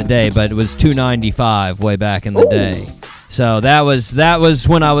back in the day, but it was 295 way back in the day. So that was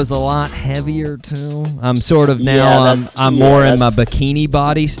when I was a lot heavier too. I'm sort of now I'm more in my bikini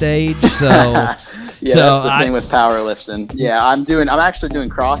body stage. So yeah, that's the thing with powerlifting. Yeah, I'm actually doing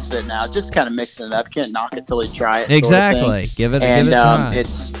CrossFit now, just kind of mixing it up. Can't knock it till you try it. Exactly. Give it a try.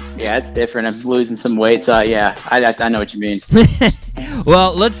 It's different. I'm losing some weight, so I know what you mean.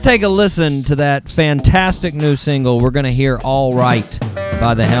 Well, let's take a listen to that fantastic new single. We're gonna hear "All Right"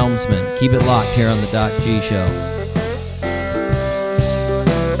 by the Helmsman. Keep it locked here on the Doc G Show.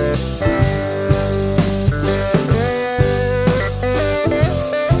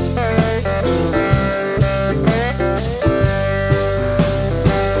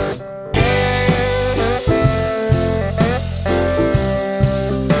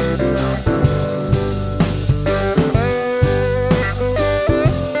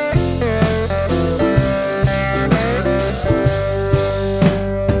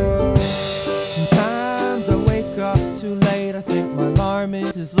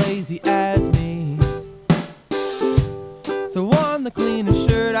 As lazy as me. Throw on the cleanest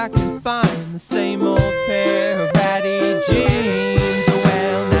shirt I can find, the same old pair of ratty jeans.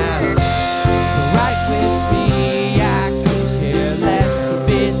 Well now, so right with me, I could care less if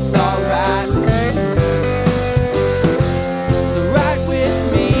it's alright with you. So right with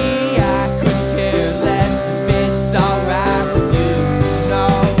me, I could care less if it's alright with you. No.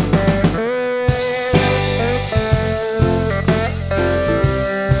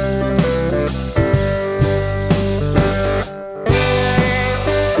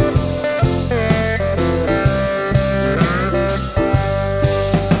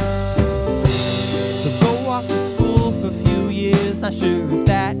 Not sure if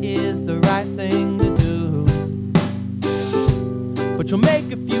that is the right thing to do, but you'll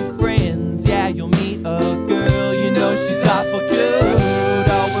make a few friends. Yeah, you'll meet a girl, she's awful cute.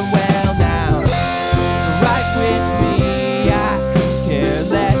 Oh, and well now, so right with me, I could care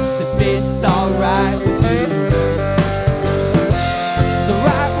less if it's alright with you. So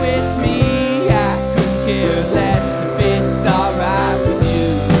right with me, I could care less if it's alright with you.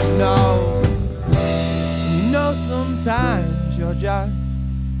 No, sometimes you're just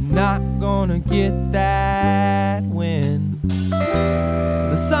not gonna get that win.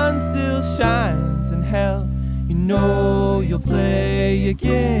 The sun still shines, and hell, you'll play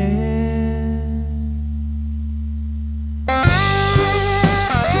again.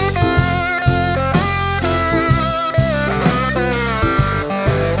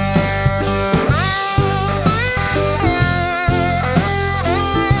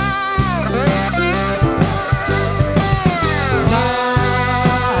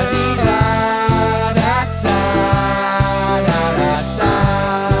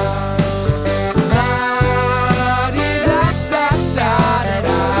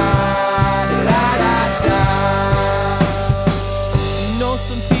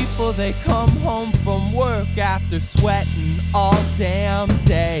 They come home from work after sweating all damn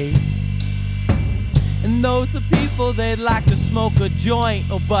day. And those are people they'd like to smoke a joint,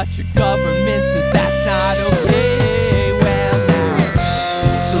 but your government says that's not okay. Well now,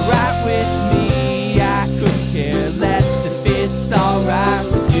 so right with me, I couldn't care less if it's alright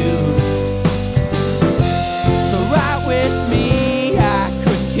with you. So right with me, I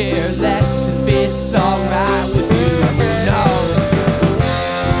couldn't care less if it's alright with you. No.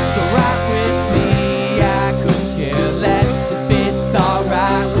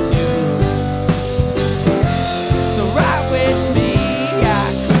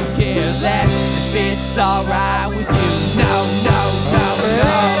 It's alright.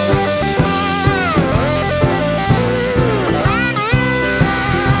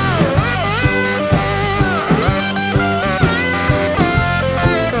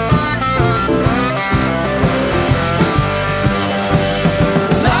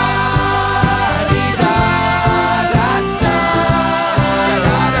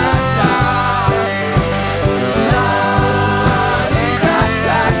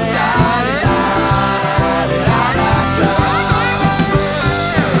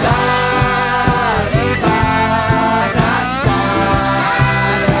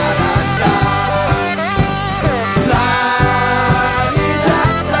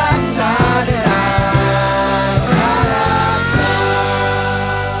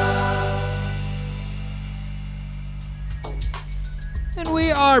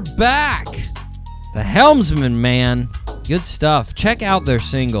 are back. The Helmsman, man. Good stuff. Check out their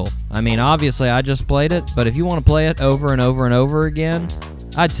single. I mean, obviously, I just played it, but if you want to play it over and over and over again,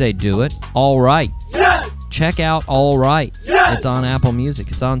 I'd say do it. All Right. Yes! Check out All Right. Yes! It's on Apple Music.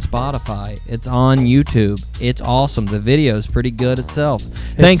 It's on Spotify. It's on YouTube. It's awesome. The video is pretty good itself.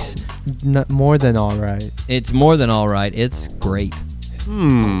 Thanks. More than all right. It's more than all right. It's great.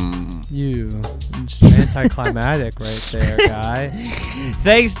 You just anticlimactic right there, guy.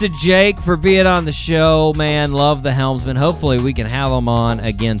 Thanks to Jake for being on the show, man. Love the Helmsman. Hopefully we can have him on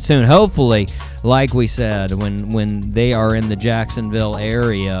again soon. Hopefully, like we said, when they are in the Jacksonville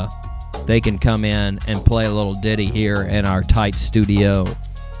area, they can come in and play a little ditty here in our tight studio.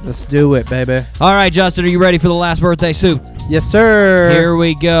 Let's do it, baby. All right, Justin, are you ready for the last birthday soup? Yes, sir. Here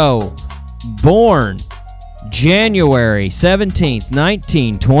we go. Born January 17th,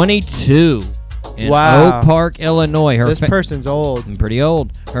 1922 in Oak Park, Illinois. This person's old. Pretty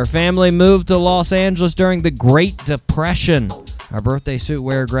old. Her family moved to Los Angeles during the Great Depression. Our birthday suit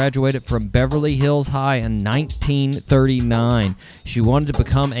wearer graduated from Beverly Hills High in 1939. She wanted to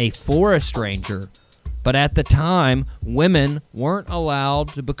become a forest ranger, but at the time, women weren't allowed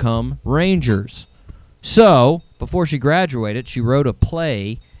to become rangers. So, before she graduated, she wrote a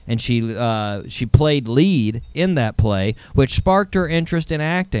play, and she played lead in that play, which sparked her interest in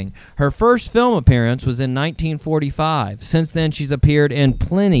acting. Her first film appearance was in 1945. Since then, she's appeared in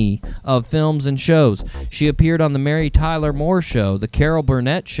plenty of films and shows. She appeared on The Mary Tyler Moore Show, The Carol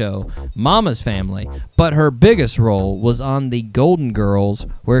Burnett Show, Mama's Family, but her biggest role was on The Golden Girls,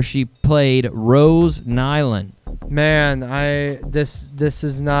 where she played Rose Nylund. Man, this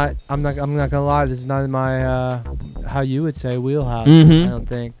is not. I'm not gonna lie. This is not in my how you would say wheelhouse. I don't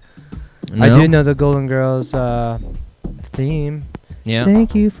think. No. I do know the Golden Girls theme. Yeah.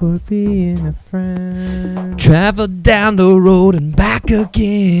 Thank you for being a friend. Travel down the road and back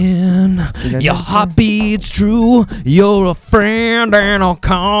again. Your heart beats true. You're a friend and a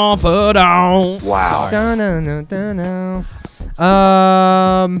confidant. Wow.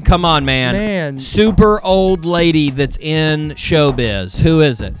 Come on, man. Super old lady that's in showbiz. Who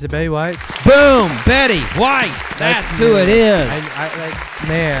is it? Is it Betty White? Boom, Betty White. That's who it is.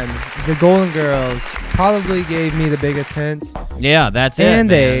 Man, the Golden Girls probably gave me the biggest hint. Yeah, that's it. And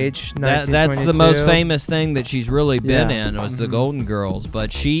the man. age. That's the most famous thing that she's really been in was the Golden Girls.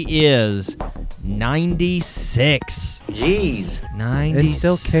 But she is 96. Jeez. 96. It's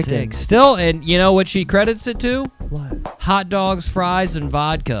still kicking. Still, and you know what she credits it to? What? Hot dogs, fries, and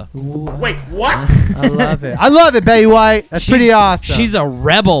vodka. Wait, what? I love it. I love it, Betty White. That's pretty awesome. She's a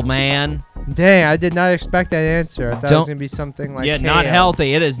rebel, man. Dang, I did not expect that answer. I thought it was going to be something like not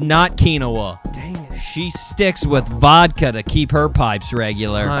healthy. It is not quinoa. Dang it. She sticks with vodka to keep her pipes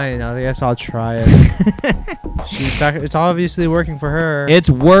regular. Fine, I guess I'll try it. It's obviously working for her.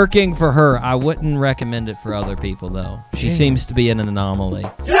 It's working for her. I wouldn't recommend it for other people, though. She seems to be an anomaly.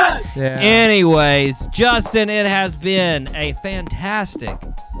 Yes! Yeah. Anyways, Justin, it has been a fantastic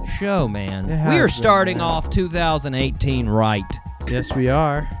show, man. We are starting off 2018 right. Yes, we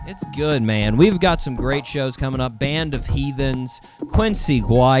are. It's good, man. We've got some great shows coming up. Band of Heathens, Quincy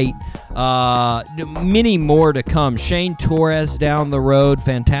White, many more to come. Shane Torres down the road,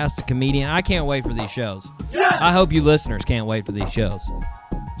 fantastic comedian. I can't wait for these shows. Yes! I hope you listeners can't wait for these shows.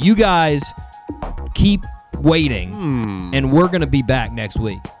 You guys keep waiting, and we're going to be back next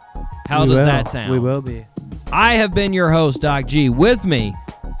week. How does that sound? We will be. I have been your host, Doc G. With me,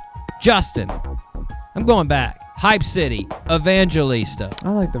 Justin. I'm going back. Hype City, Evangelista. I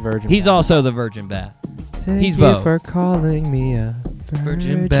like the Virgin He's Bat. Also the Virgin Bat. He's Thank both. you for calling me a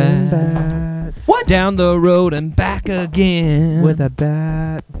Virgin Bat. What? Down the road and back again. With a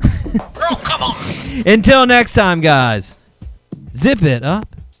bat. Girl, come on. Until next time, guys. Zip it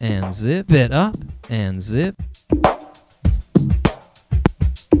up and zip it up and zip.